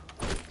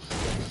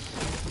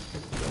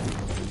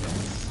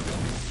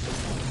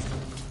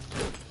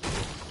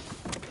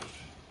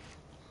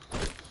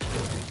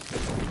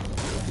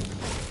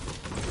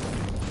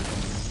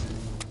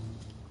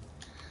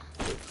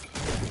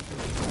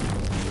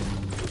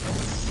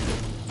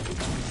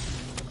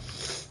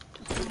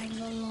 Defying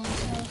the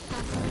laws of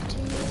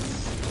gravity.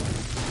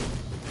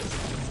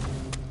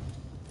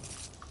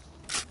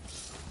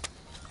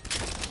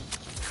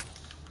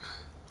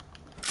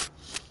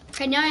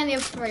 Okay, now I only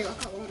have 3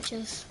 rocket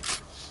launchers.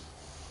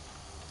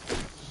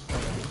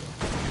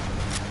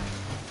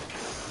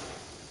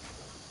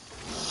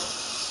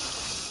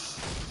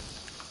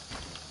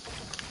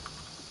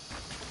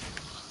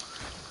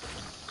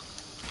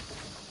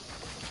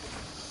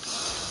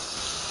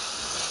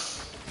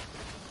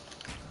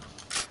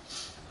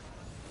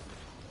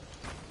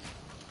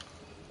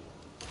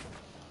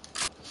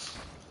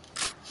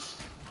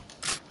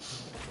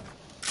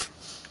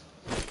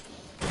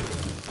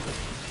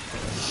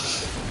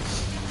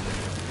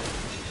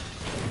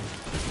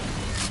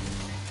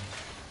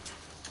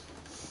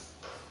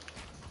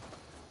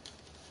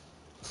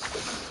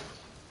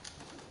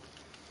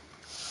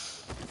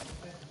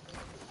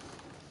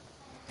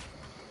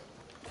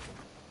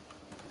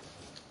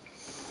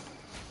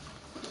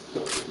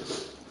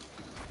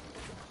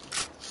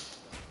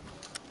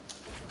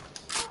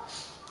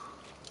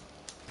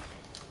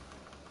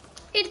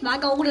 It's my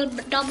golden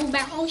double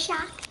barrel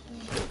shot.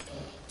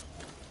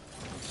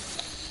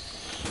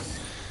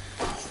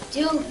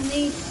 Still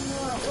need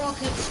more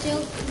rockets,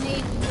 still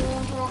need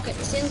more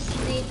rockets, still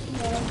need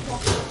more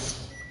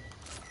rockets.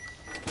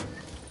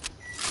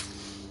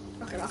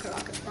 Rocket, rocket,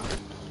 rocket, rocket.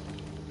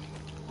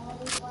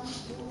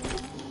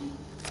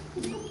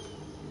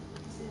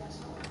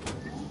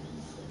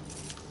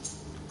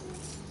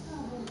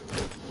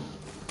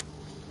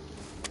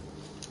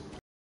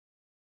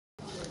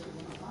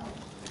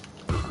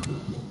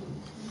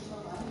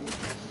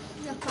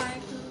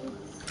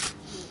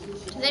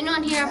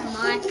 can't hear off the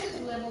mic.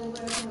 Level,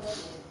 where's my level?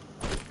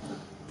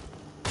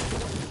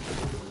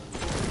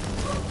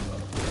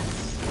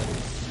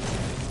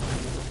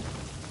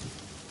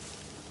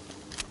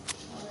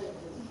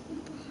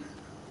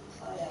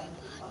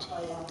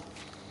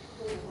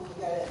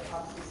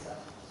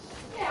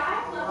 Yeah,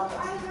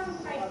 I haven't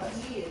played for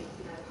years,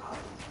 you know, pub.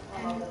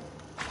 And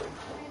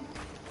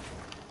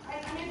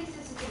I know this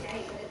is a good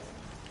game, but it's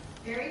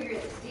very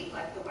realistic,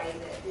 like the way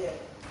that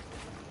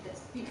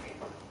it's, you know.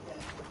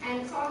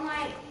 And so I'm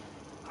like,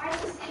 I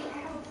just think I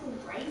have a full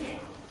brain now.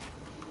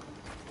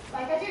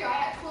 Like I do,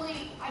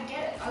 I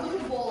get it. I look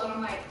at a ball and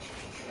I'm like,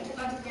 I just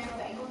understand all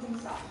the angles and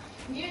stuff.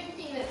 And the only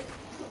thing that,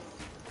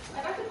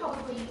 like I could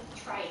probably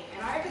train,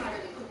 and I reckon I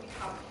really could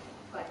become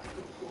like a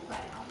good pool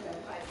player if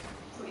I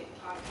put in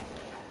time into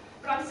that.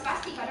 But I'm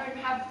spastic, I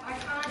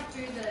can't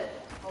do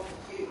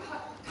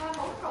can't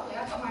hold it properly.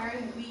 I've got my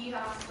own weird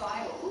ass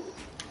style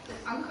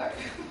that's unco.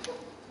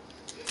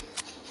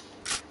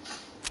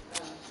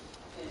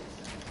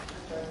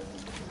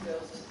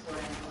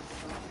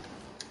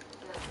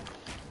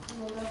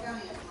 Well, they're going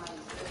at mine,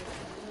 so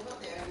I got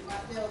there and my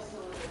girl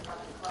saw the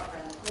fucking club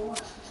around the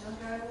corner. And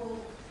I go, well,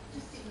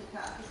 just sit in the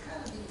car, because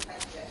Carla didn't take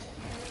the jacket.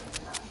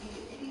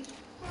 It is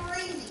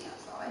freezing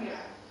outside.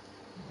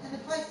 Yeah. And the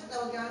place that they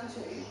were going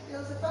to, there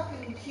was a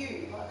fucking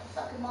queue, like a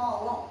fucking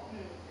mile long.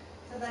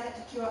 So they had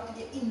to queue up to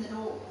get in the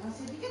door. And I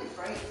said, you're going to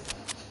freeze.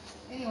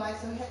 Anyway,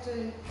 so we had to,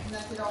 and they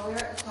said, oh, we're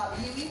at the club.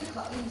 Are you in the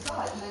club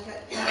inside? And they go,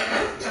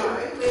 no,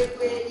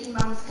 we're in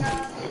Mum's car. I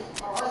said,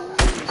 oh,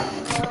 okay.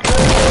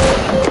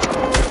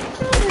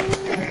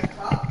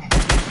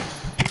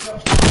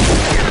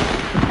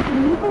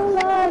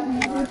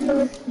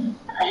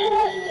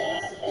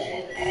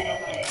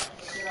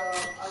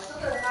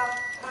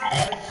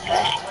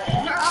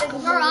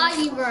 Where are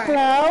you, bro?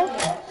 Hello?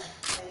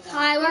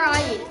 Hi, where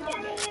are you?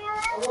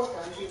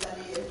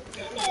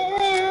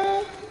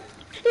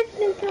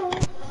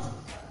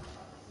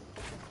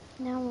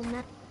 Now I'm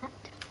at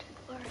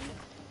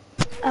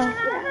oh,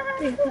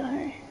 yeah,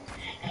 sorry.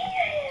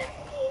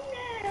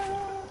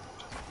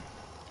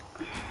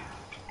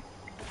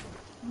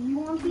 You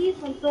want these?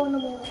 I'm throwing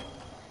them away.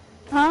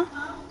 Huh?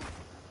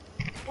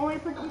 Want me to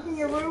put these in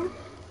your room?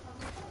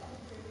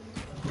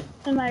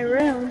 In my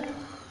room?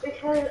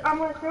 Because I'm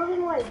going to throw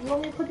them away. You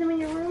want me to put them in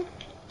your room?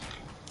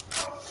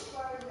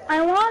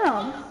 I want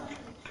them.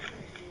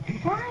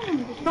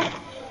 Fine. Just don't.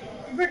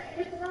 Rick,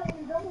 pick them out when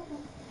you're done with them.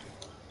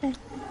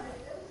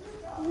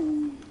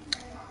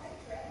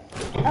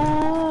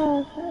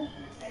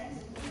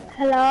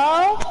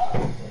 Hello?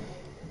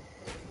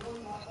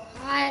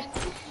 Hi.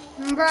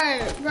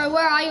 Bro,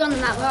 where are you on the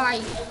map? Where are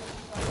you?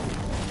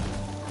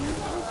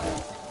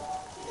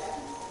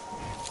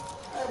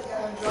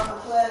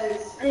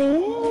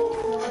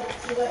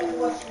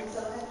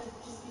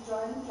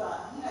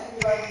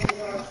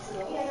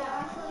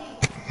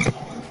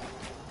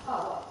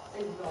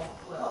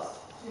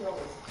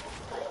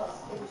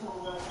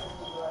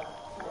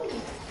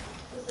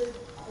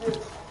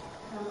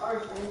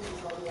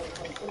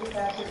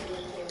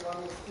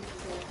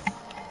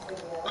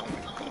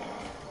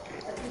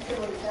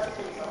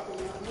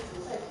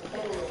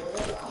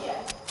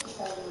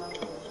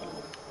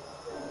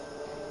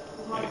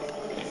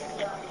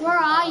 Where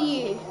are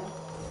you?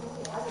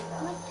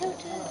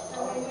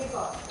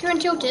 You're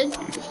Tilted.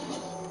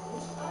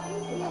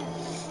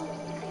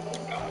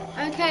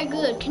 Okay,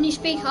 good. Can you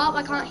speak up?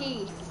 I can't hear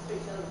you.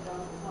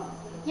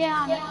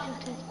 Yeah, I'm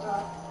at Tilted.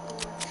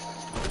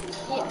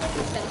 Yeah,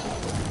 that's better.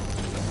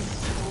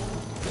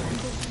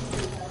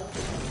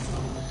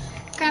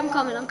 Okay, I'm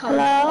coming. Hello? I'm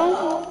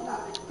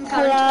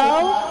coming.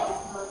 Hello?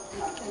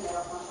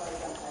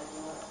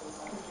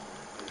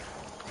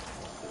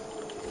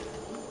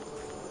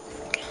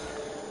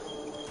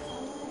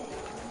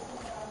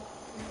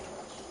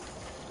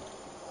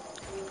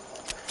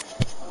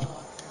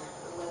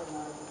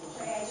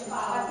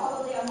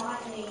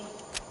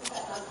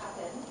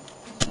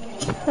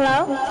 Hello?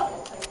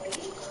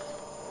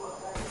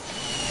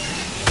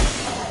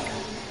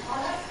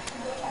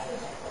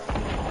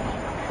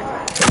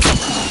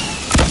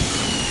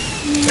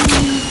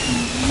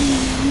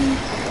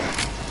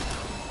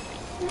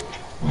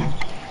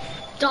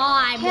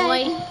 Die,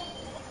 boy.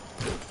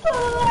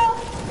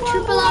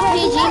 Triple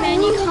RPG, man.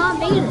 You can't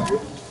beat it.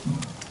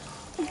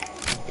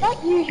 That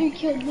usually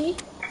killed me.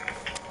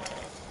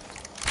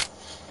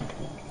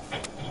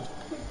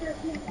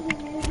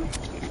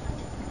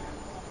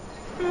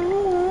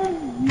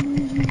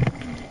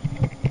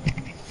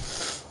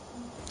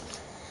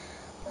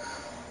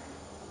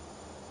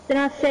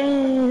 They're not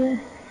saying anything.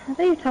 I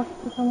thought you were talking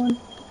to someone.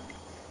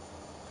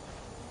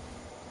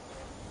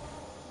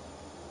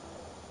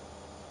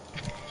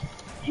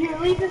 Here,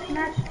 leave this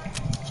match.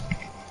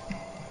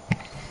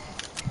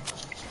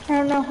 I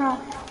don't know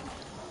how.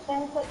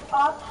 Then click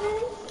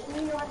options, and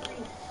you know what to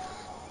read.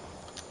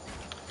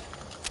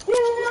 You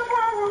know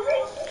how to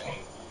read.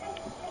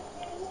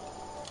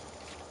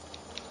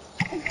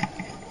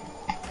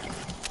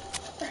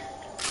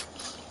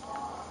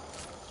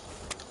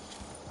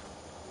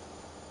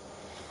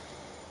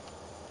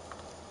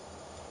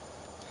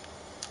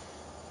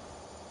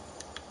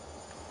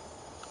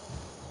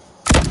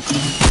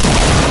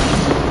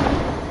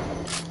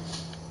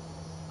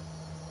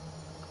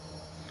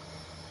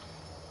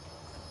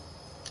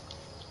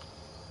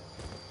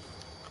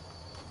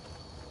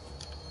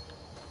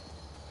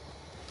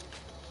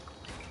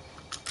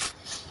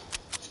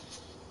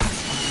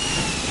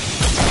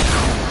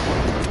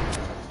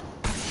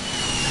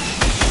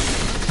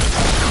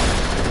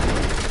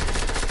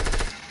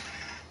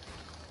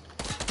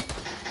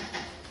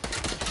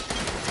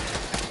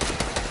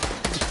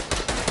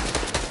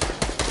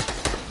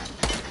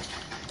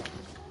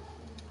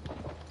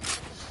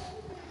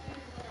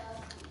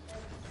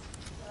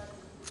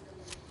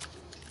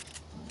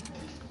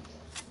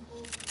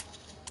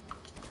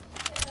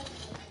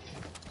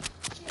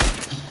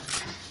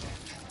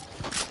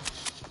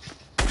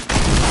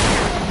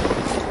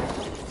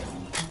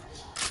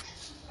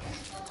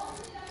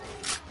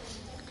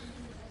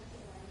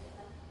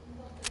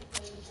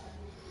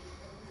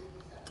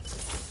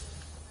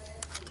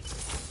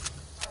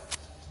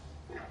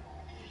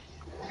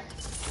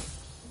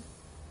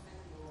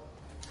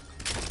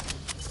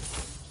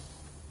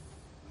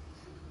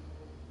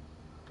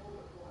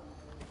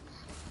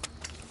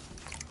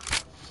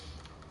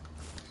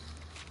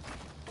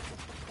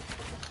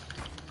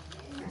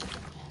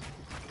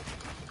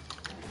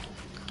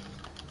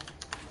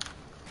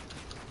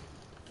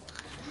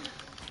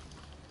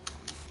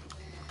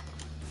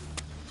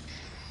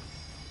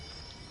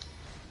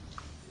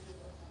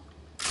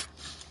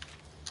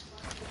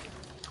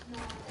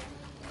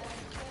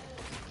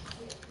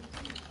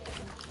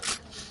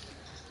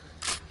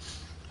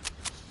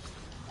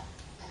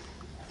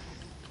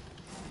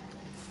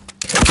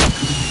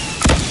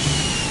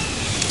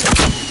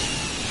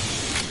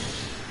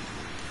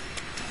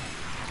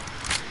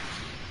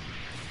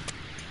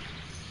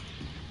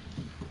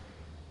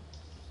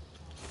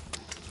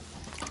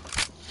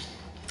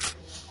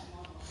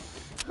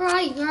 Where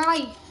are you? Where are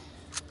you?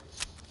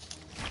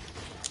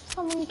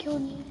 Someone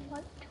killed me,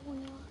 like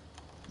 20.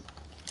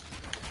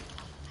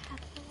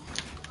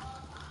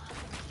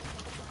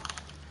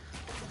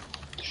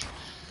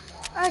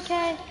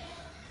 Okay.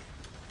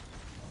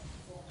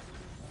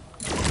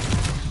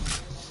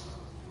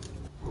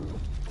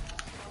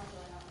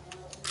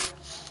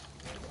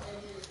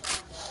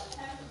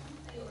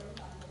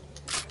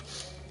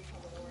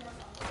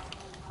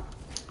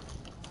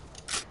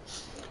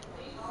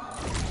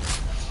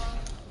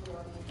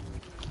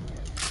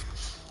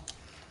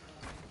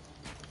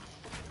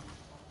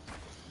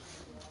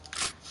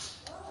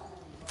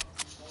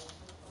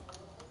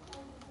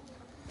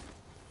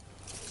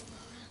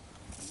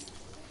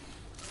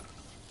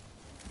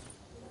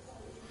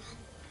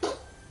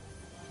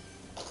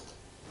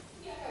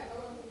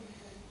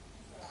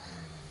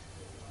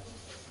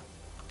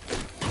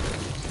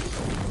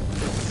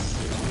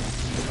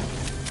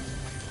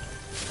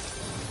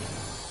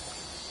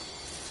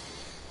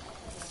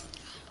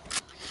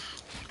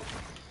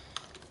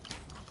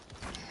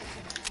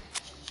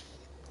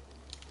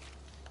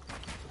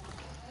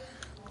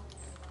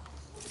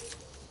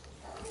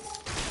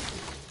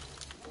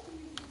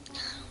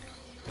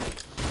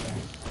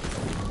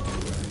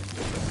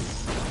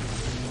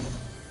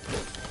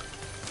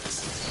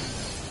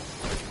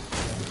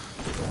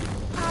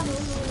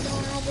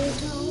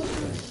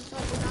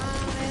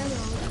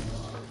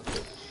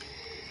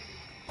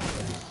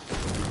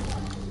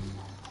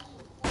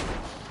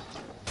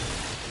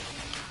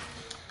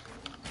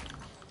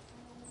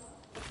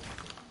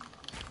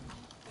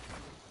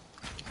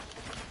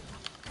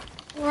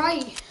 Where are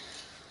you?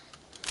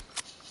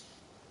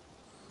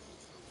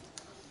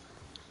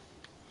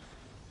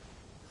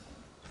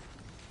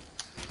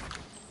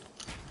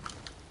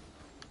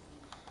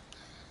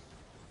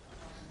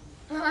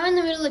 I'm in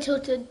the middle of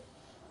Tilted.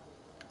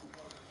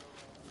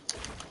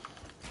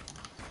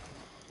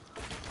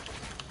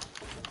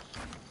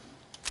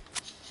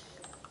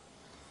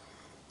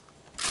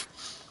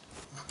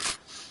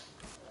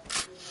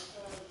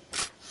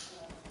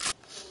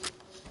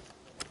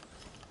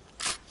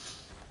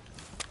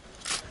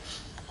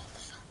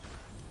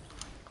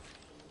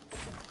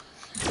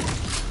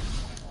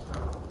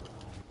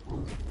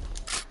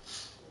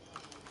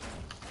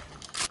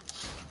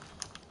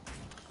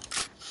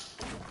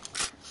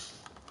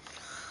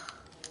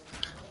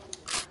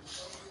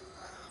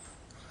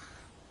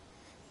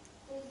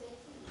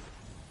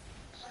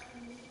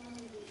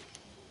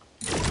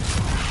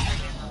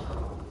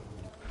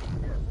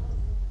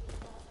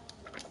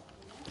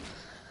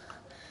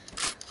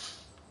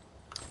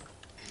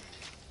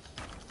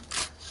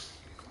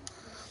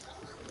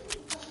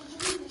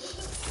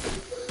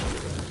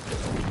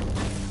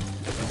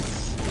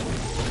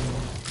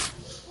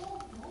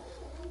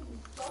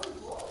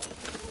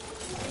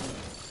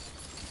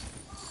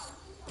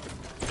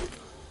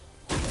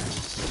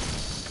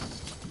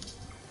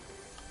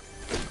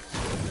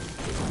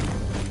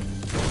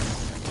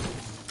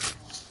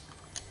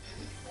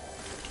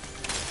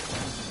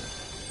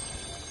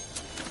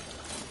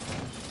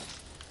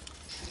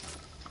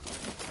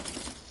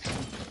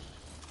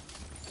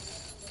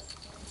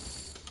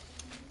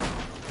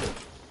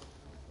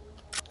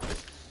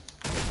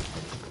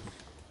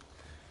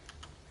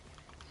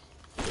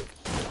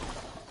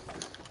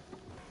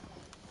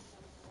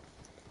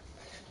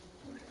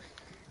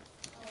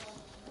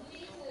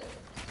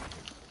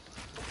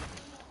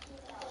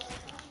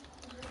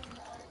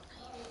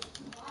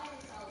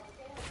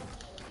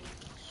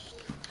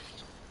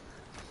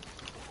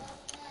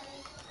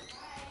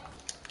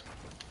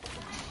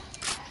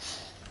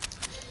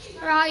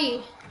 Where are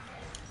you?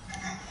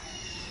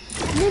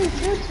 I'm in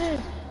Tilted.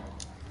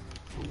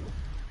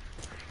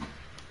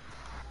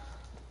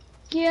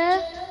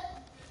 Yeah.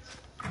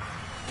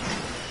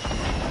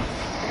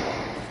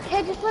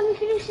 Okay, just let me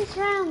finish this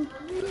round.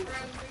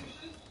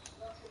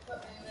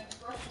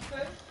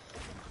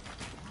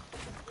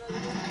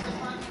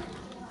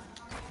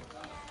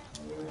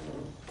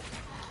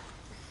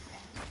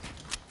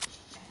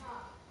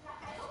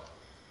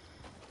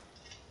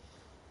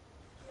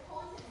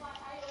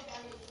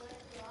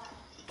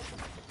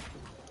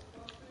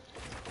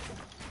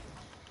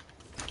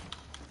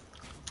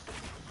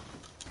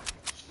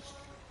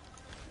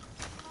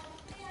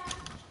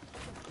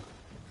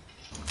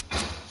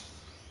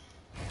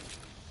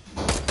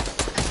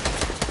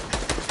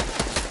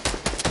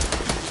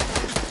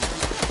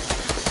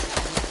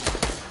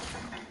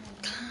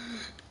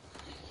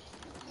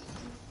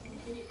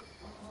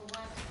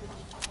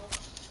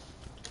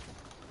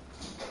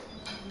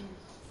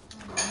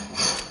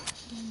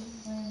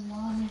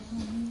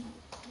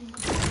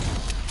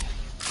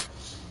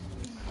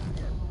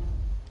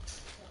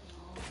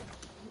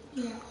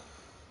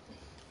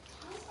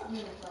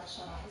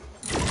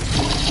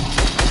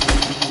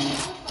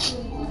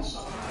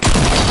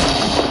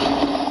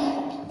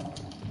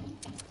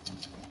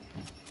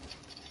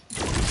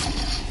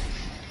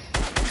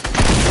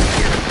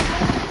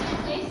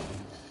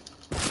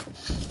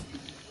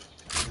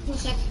 One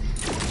sec.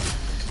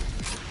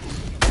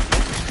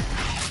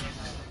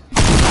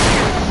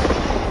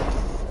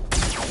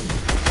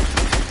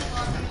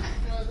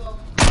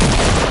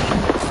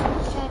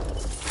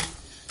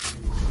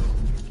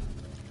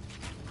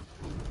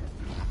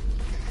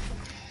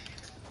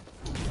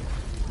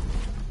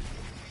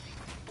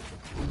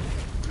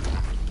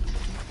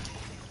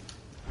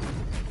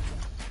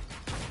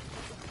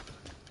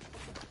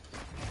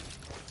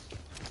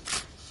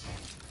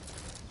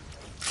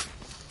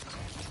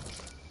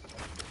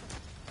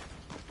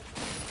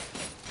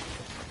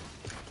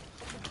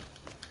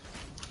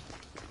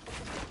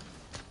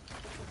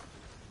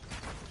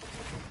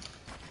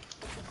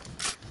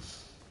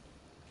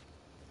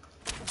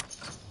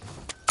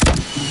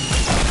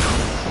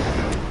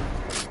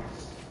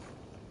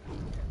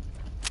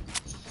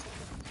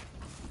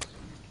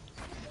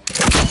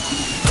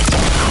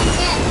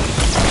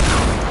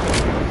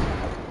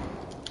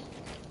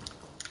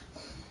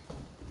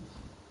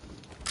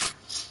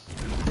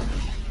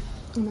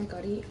 Oh my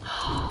god, he...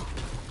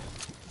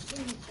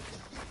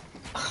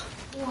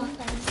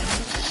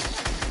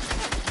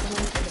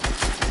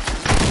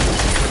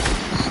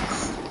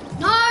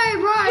 No,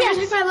 bro, yes.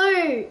 You took my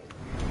loot.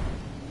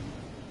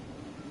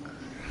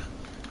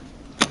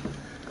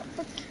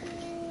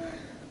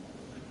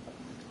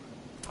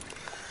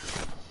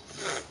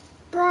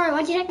 Bro,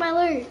 why'd you take my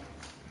loot?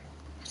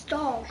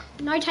 Dog.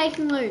 No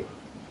taking loot.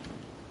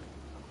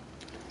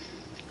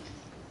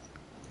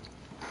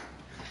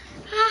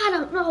 I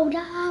don't know,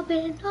 I've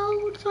been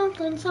told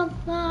something,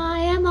 I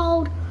am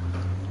old.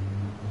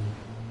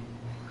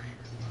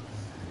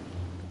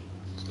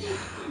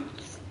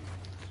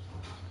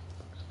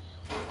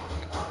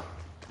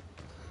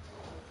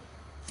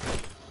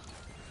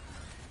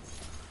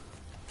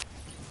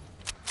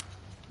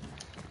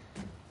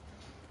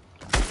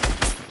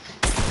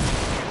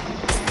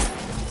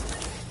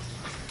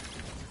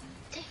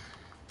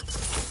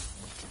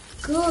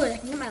 Good, I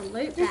can get my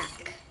loot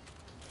back.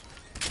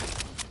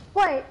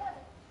 Wait,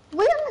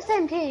 we on the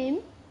same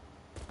team?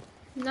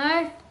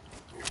 No,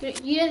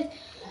 you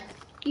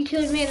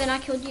killed me, then I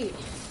killed you.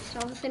 So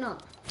obviously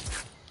not.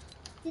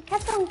 You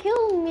kept on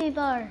killing me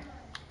though.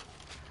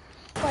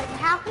 Wait,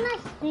 how can I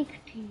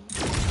sneak to you?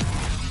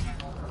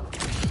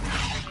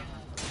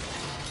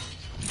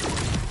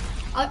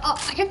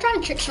 I kept trying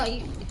to trick shot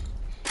you.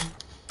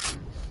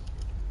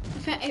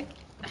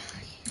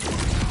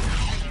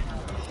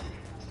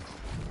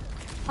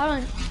 Hold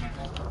on.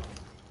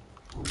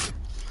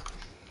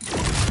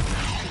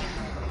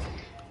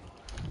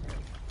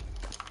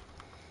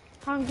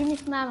 Hold on, give me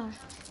some ammo.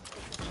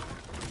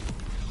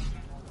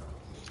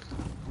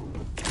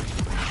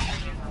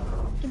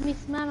 Give me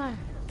some ammo.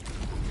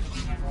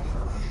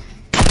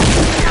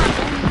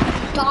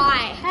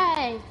 Die.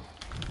 Hey!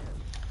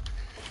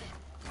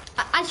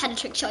 I just had to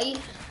trick shot you.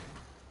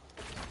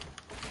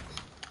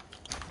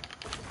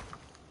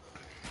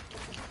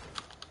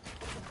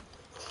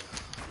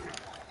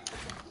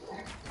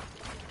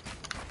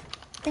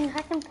 Think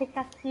I can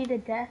pickaxe you to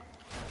death?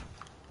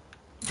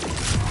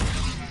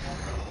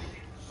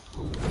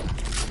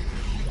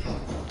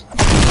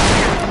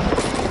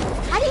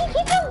 How do you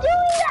keep on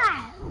doing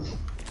that?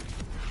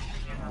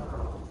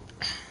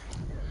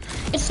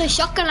 It's the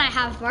shotgun I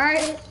have, bro.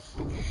 It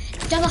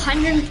does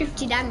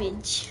 150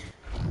 damage.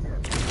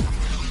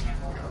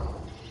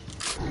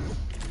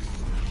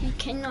 You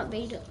cannot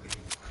beat it.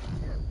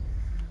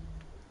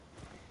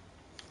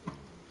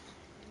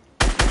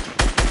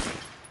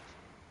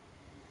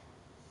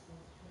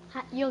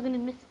 You're gonna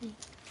miss me.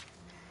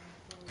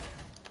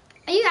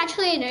 Are you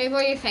actually a noob or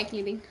are you fake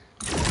noobing?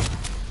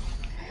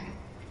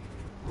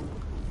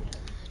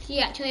 Do you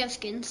actually have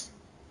skins?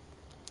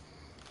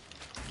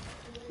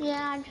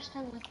 Yeah, I just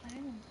have like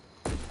learning.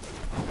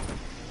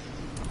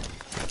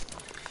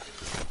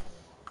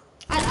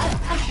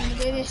 I can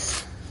do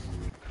this.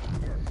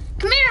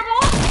 Come here,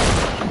 boy!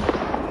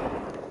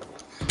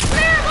 Come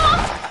here, boy!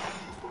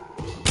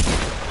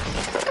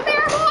 Come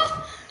here, boy!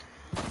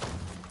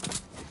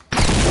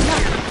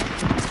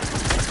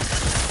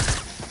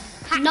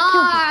 No!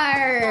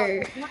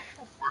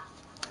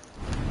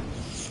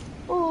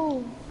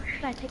 Oh,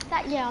 should I take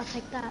that? Yeah, I'll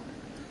take that.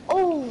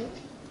 Oh,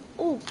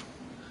 oh,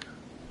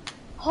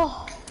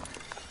 oh.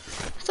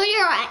 I thought you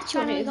were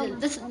actual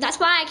noob. That's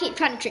why I keep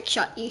trying to trick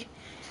shot you.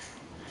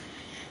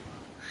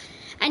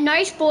 And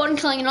no spawn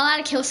killing, you're not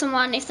allowed to kill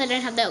someone if they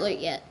don't have their loot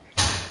yet.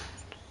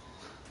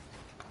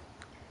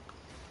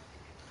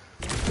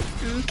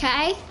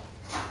 Okay?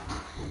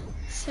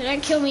 So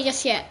don't kill me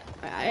just yet.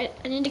 Alright,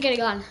 I need to get a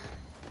gun.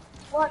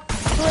 What?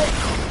 What?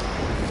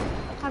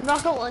 I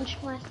rocket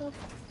launched myself.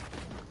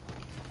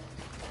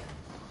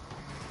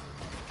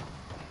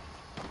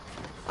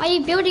 Why are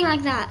you building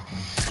like that?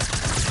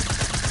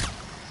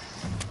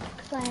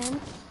 Cause I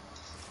am.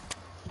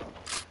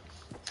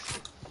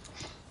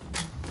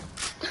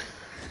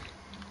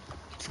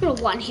 It's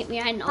gonna one hit me,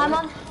 I know. I'm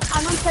on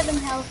 7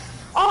 health.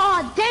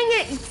 Oh, dang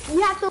it!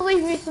 You have to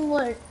leave me some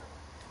loot.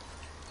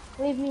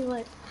 Leave me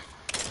loot.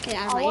 Get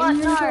out of my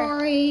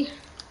inventory.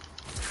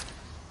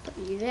 Put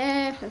you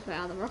there, put my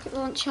other rocket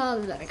launcher,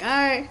 there we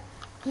go.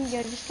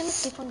 You're just gonna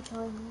keep on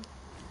killing me.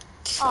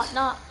 Oh,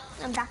 no,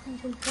 I'm back in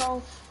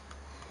control.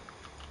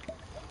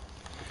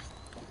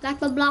 Like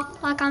the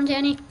block, like I'm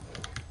Jenny.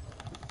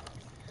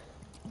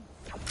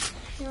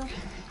 You're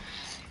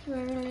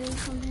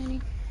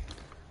Jenny.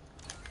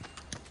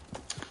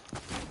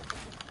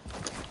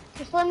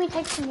 Just let me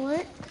take some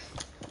loot.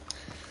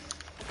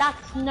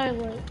 That's no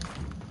loot.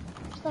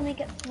 Just let me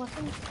get some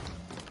weapons.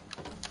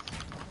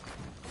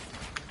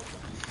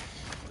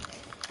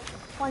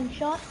 One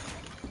shot.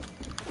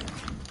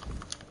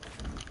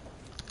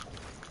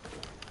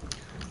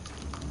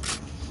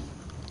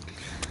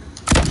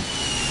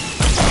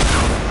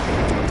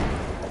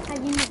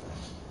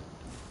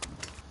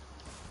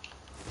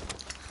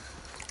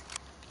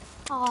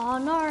 Oh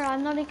no,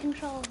 I'm not in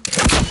control.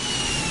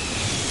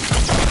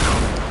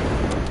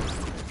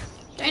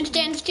 Don't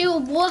stand still,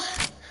 boy.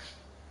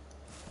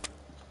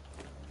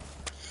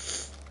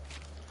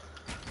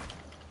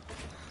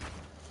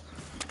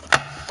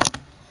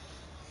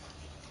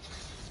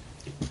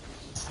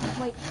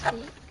 Wait,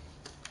 wait.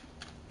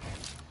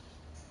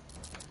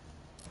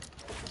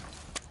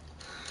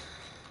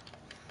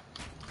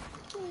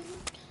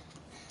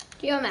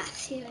 Do your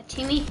maths here,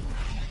 Timmy.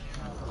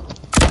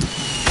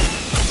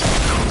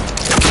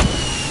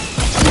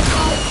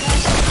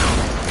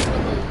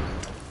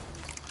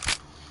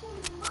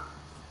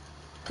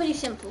 Pretty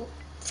simple.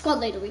 Squad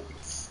leader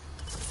wins.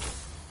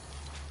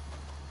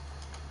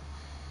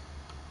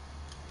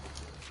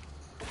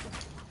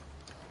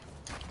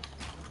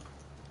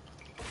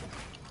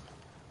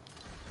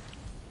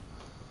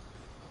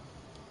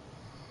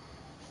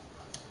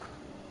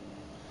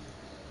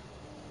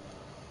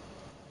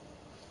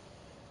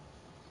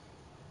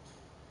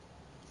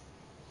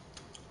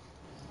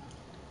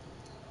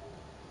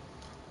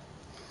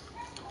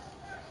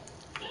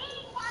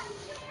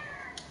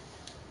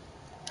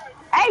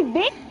 Hey,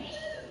 bitch.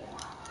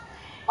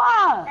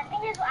 Fuck. The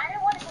thing is, I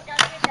didn't want to go down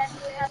here just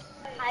to have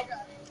Hydra.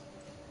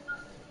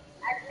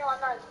 No, I'm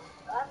not.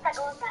 I'm not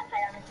going that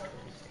side, honestly.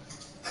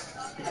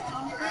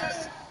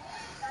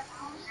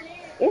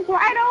 It's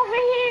right over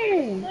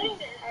here.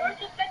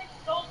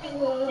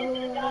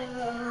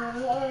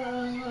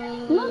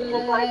 Look,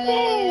 it's right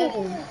there.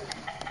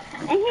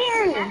 And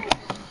here.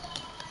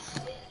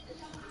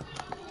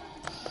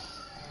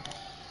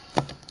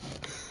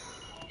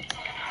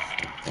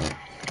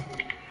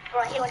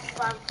 Bro, he went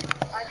from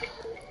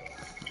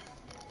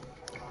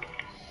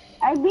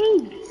Hey, B.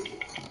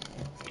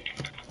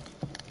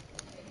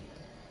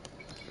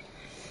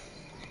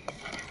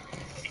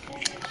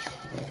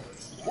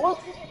 What?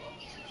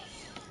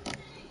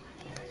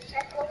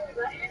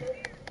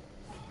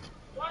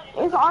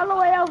 It's all the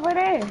way over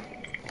there.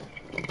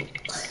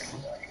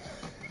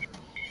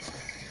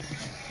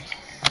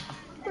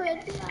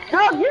 No,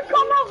 just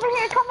come over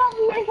here. Come over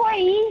here. It's way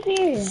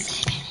easier.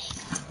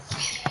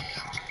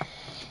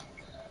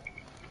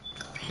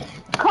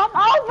 Come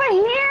over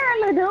here,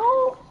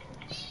 little.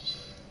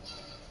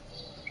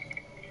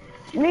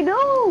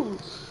 Little.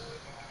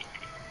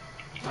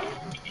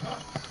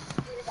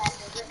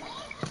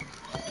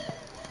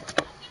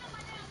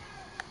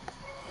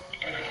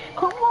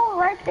 Come on,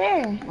 right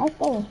there. Right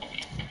there.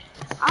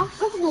 I'm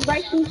supposed to go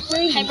break these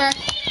trees. Hey, bro.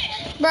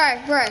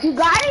 Bro. You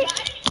got it?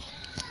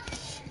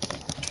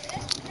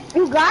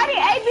 You got it,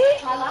 AB?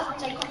 Tyler,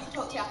 Jake wants to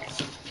talk to you.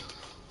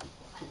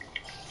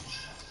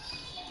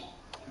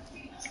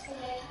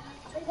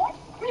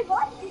 Wait,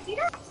 what? Did you see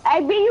that?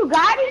 AB, you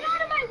got it?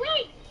 Out of my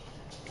way!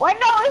 Wait,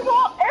 no,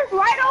 it's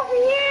right over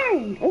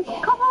here.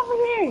 Come over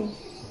here.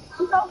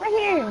 It's over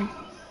here.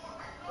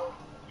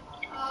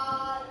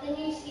 The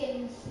new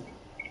skins.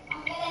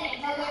 I'll get in it.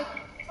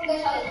 I'll go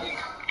show you.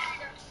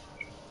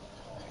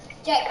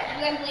 Jake,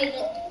 you won't believe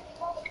it.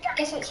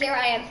 Guess what? Here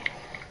I am.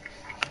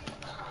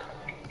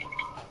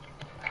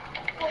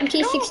 I'm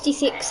tier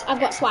 66. I've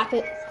got swipe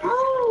it.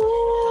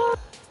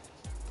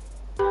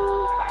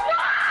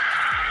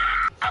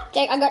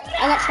 Jake, I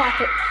got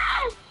swipe it.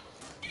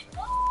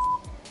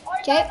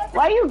 Jake,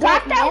 Why you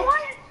got Jake, that yeah.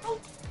 one?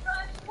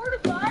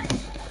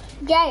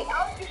 Jake,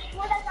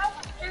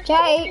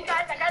 Jake,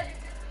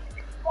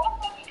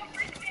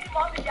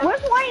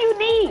 Which one you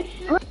need?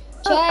 Come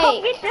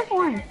Jake, get this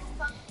one.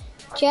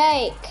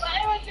 Jake.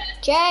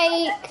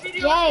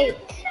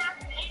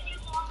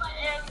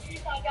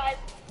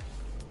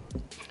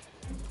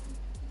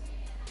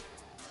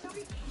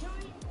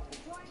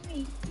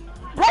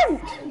 Hey,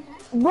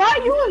 bro,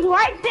 you was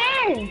right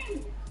there.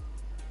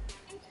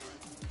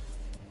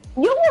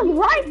 You was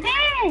right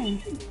there.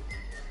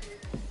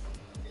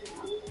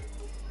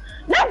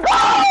 Let's go!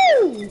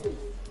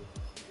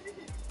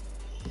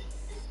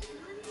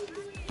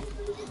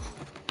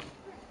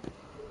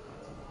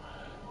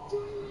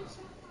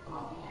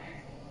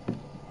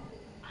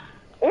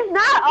 It's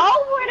not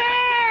over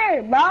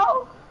there,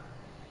 bro.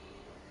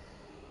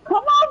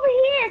 Come over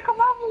here. Come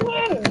over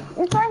here.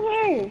 It's right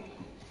here.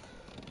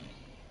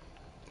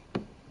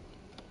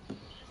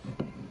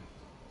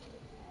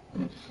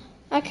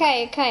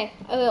 Okay.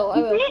 I will.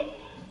 You see it?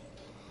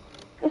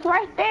 It's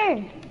right there.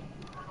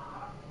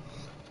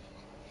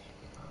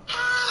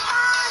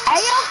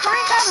 Hey, your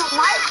friend got a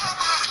mic.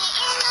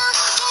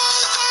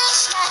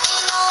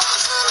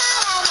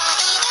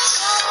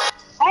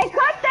 Hey,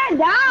 cut that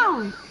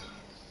down.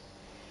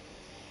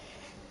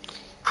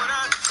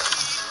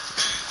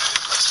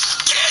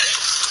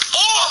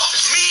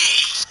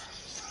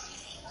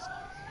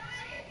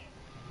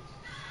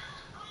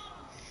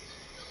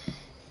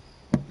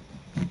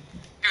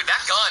 Dude,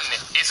 that gun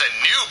is a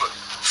noob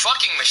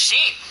fucking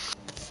machine.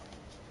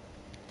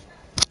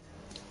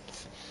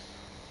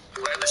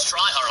 Well, let's try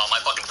hard on my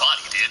fucking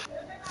body, dude.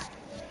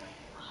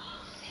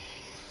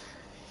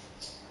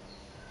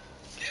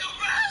 You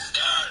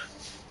bastard!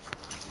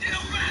 You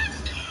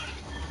bastard!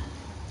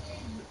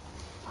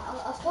 I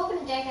was talking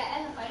to Jake at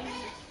the phone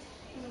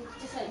and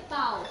just like,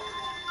 bow.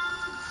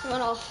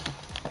 Went off.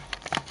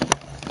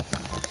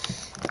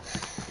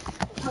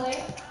 Hello?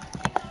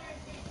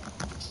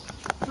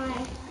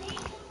 Hi.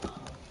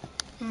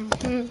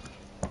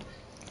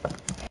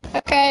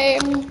 Okay,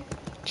 I'm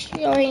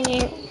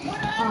joining.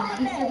 Oh,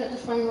 he said that the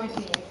phone won't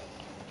be there.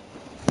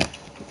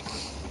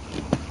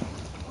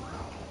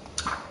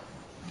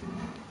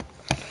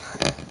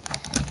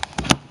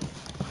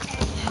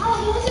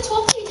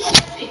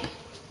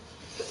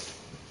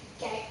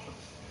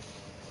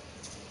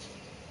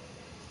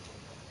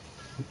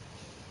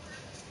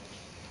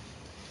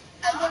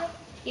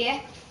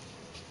 Yeah.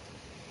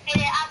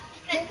 Yeah,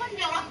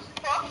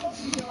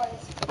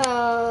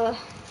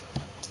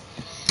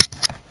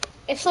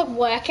 It's like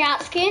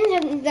workout skins,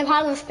 and they're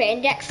part of the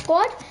Spandex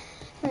squad.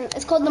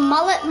 It's called the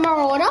Mullet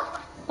Marauder,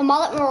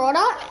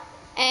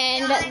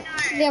 and the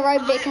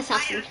Aerobic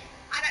Assassin.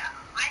 I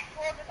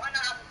saw them on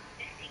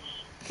this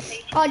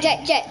thingy. Oh, Jake.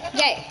 I'm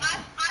 $30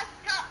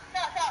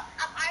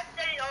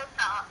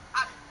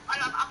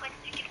 I'm like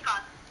 60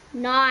 cards.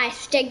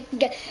 Nice, Jake.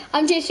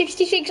 I'm tier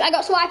 66. I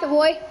got Swiper,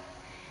 boy.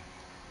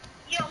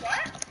 You're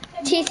what?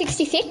 Tier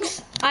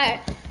 66.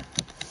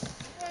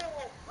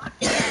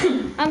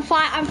 I'm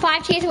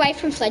 5 tiers away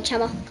from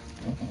Sledgehammer. No, so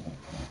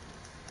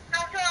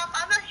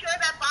I'm not sure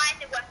about buying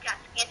the workout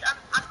skins.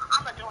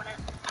 I'm not doing it.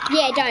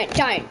 Yeah,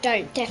 don't,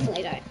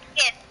 definitely don't.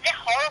 Yeah, they're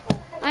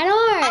horrible. I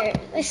know,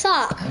 they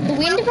suck. The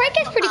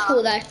Windbreaker's pretty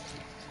cool though.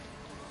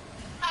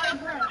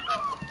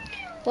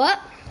 What?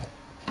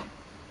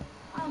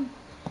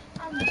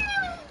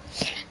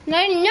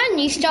 No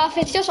new stuff,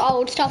 it's just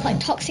old stuff like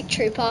Toxic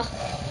Trooper,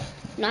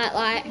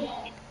 Nightlight. Is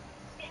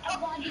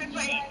Toxic Trooper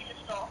in the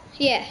store?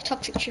 Yeah,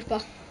 Toxic Trooper.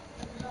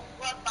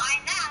 Well,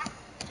 buying that.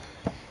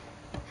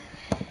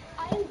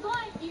 I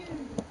invite you.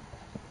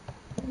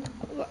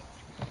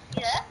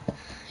 Yeah?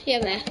 Yeah,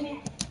 man.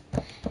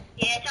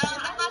 Yeah, so I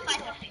might buy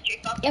Toxic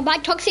Trooper. Yeah, buy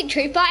Toxic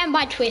Trooper and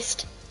buy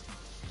Twist.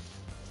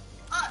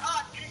 Twist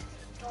in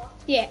the store.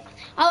 Yeah.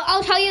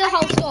 I'll tell you the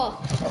whole store.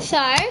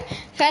 So,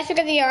 first we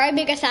got the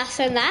Aerobic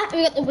Assassin,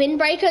 we got the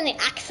Windbreaker and the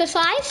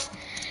Exercise.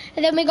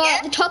 And then we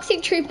got the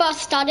Toxic Trooper,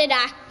 Studded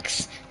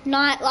Axe,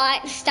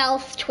 Nightlight,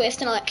 Stealth,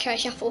 Twist, and Electro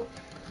Shuffle.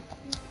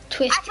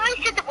 Twist. I thought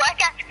you said the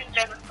workout skins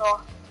are in the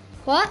store.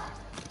 What?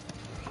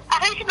 I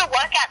thought you said the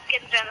workout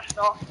skins are in the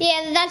store.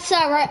 Yeah, that's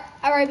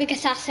Aerobic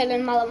Assassin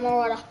and Mullet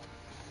Marauder.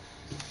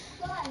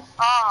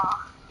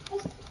 Oh.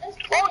 Would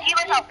you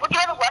rather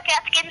the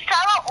workout skins,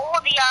 Tara,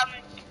 or the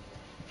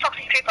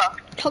Toxic Trooper?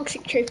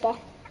 Toxic Trooper.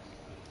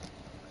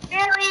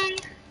 Really?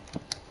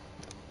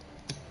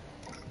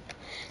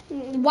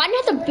 One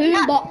has a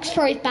boom box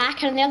for his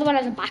back and the other one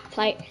has a back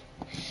plate.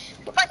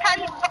 But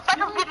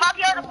we might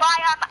be able to buy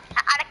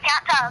an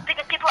account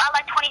because people are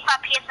like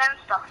 25 PSN and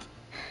stuff.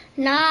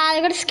 Nah,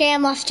 they got to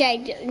scam us,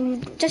 Jade.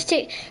 Just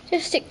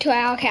stick to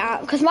our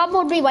account because Mum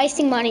would be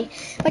wasting money.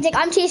 But Jake,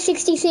 I'm tier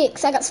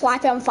 66. I got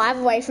Swiper. I'm 5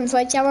 away from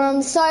Sledgehammer.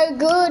 I'm so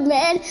good,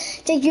 man.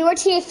 Jake, you were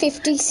tier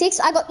 56.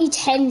 I got you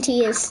 10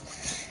 tiers.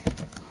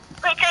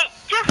 Wait, so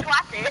just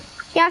swipe it?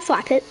 Yeah, I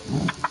swiped it.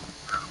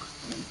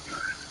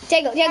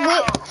 Jake,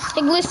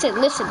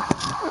 listen.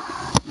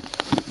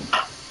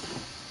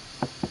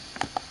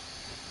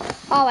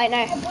 Oh wait, no.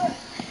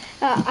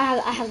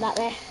 I have that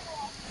there.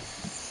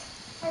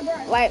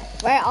 Wait,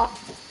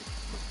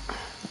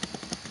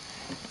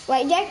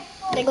 wait,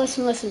 Jake,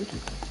 listen.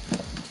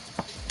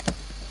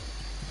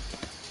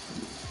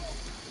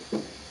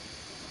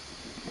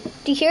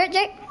 Do you hear it,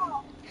 Jake?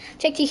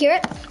 Jake, do you hear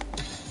it?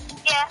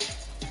 Yeah.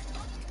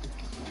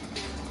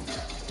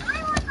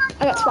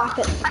 I got Swipe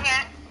It. I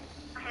hear it.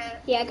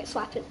 Yeah, I got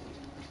Swipe It.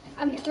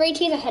 I'm 3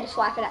 tiers ahead of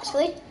Swipe It,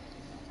 actually.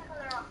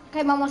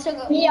 Okay, Mum, what's it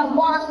go? Yeah,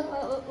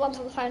 One's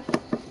on the phone.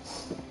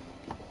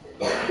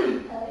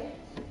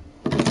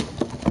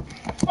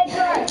 Hey,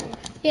 girl.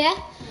 Yeah?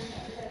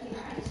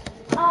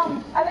 Are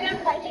we gonna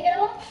play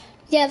together?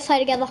 Yeah, let's play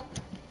together.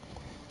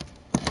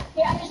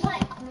 Yeah, I'm just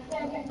playing.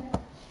 Okay.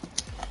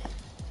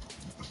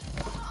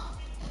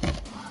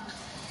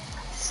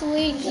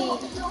 Sweetie.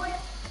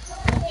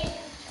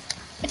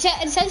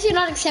 It says you're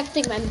not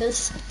accepting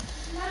members.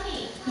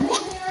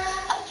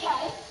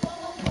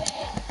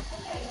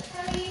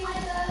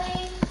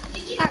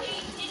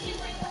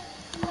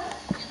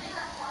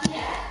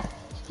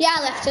 Yeah,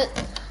 I left it.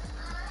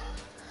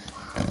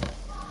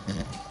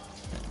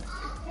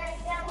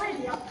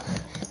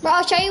 But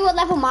I'll show you what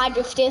level my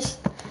drift is.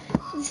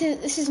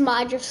 This is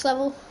my drift's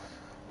level.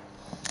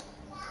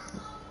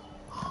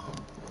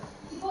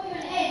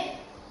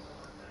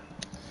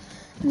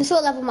 This is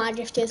what level my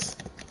drift is.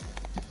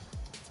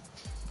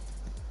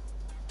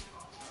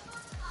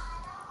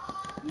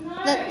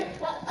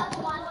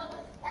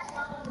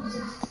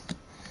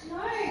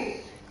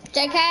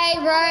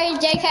 JK, bro,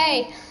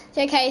 JK.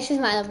 JK, this is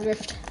my level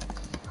drift.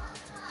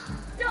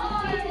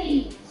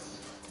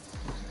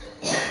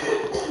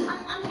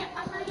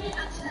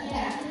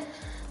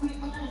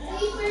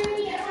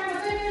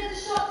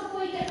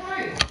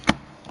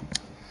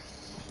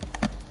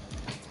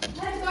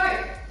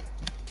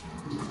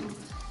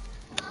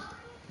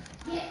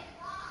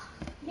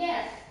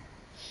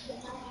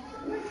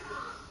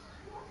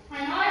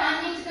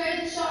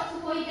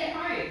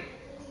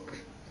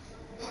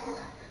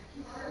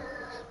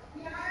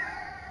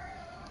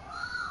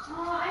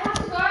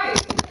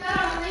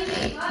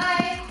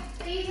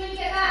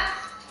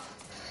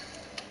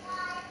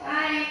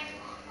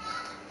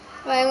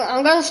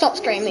 I'm gonna stop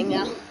streaming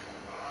now.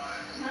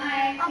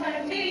 Hi.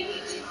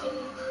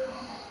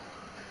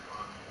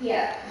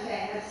 Yeah,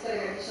 okay, let's go to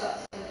the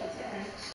shop.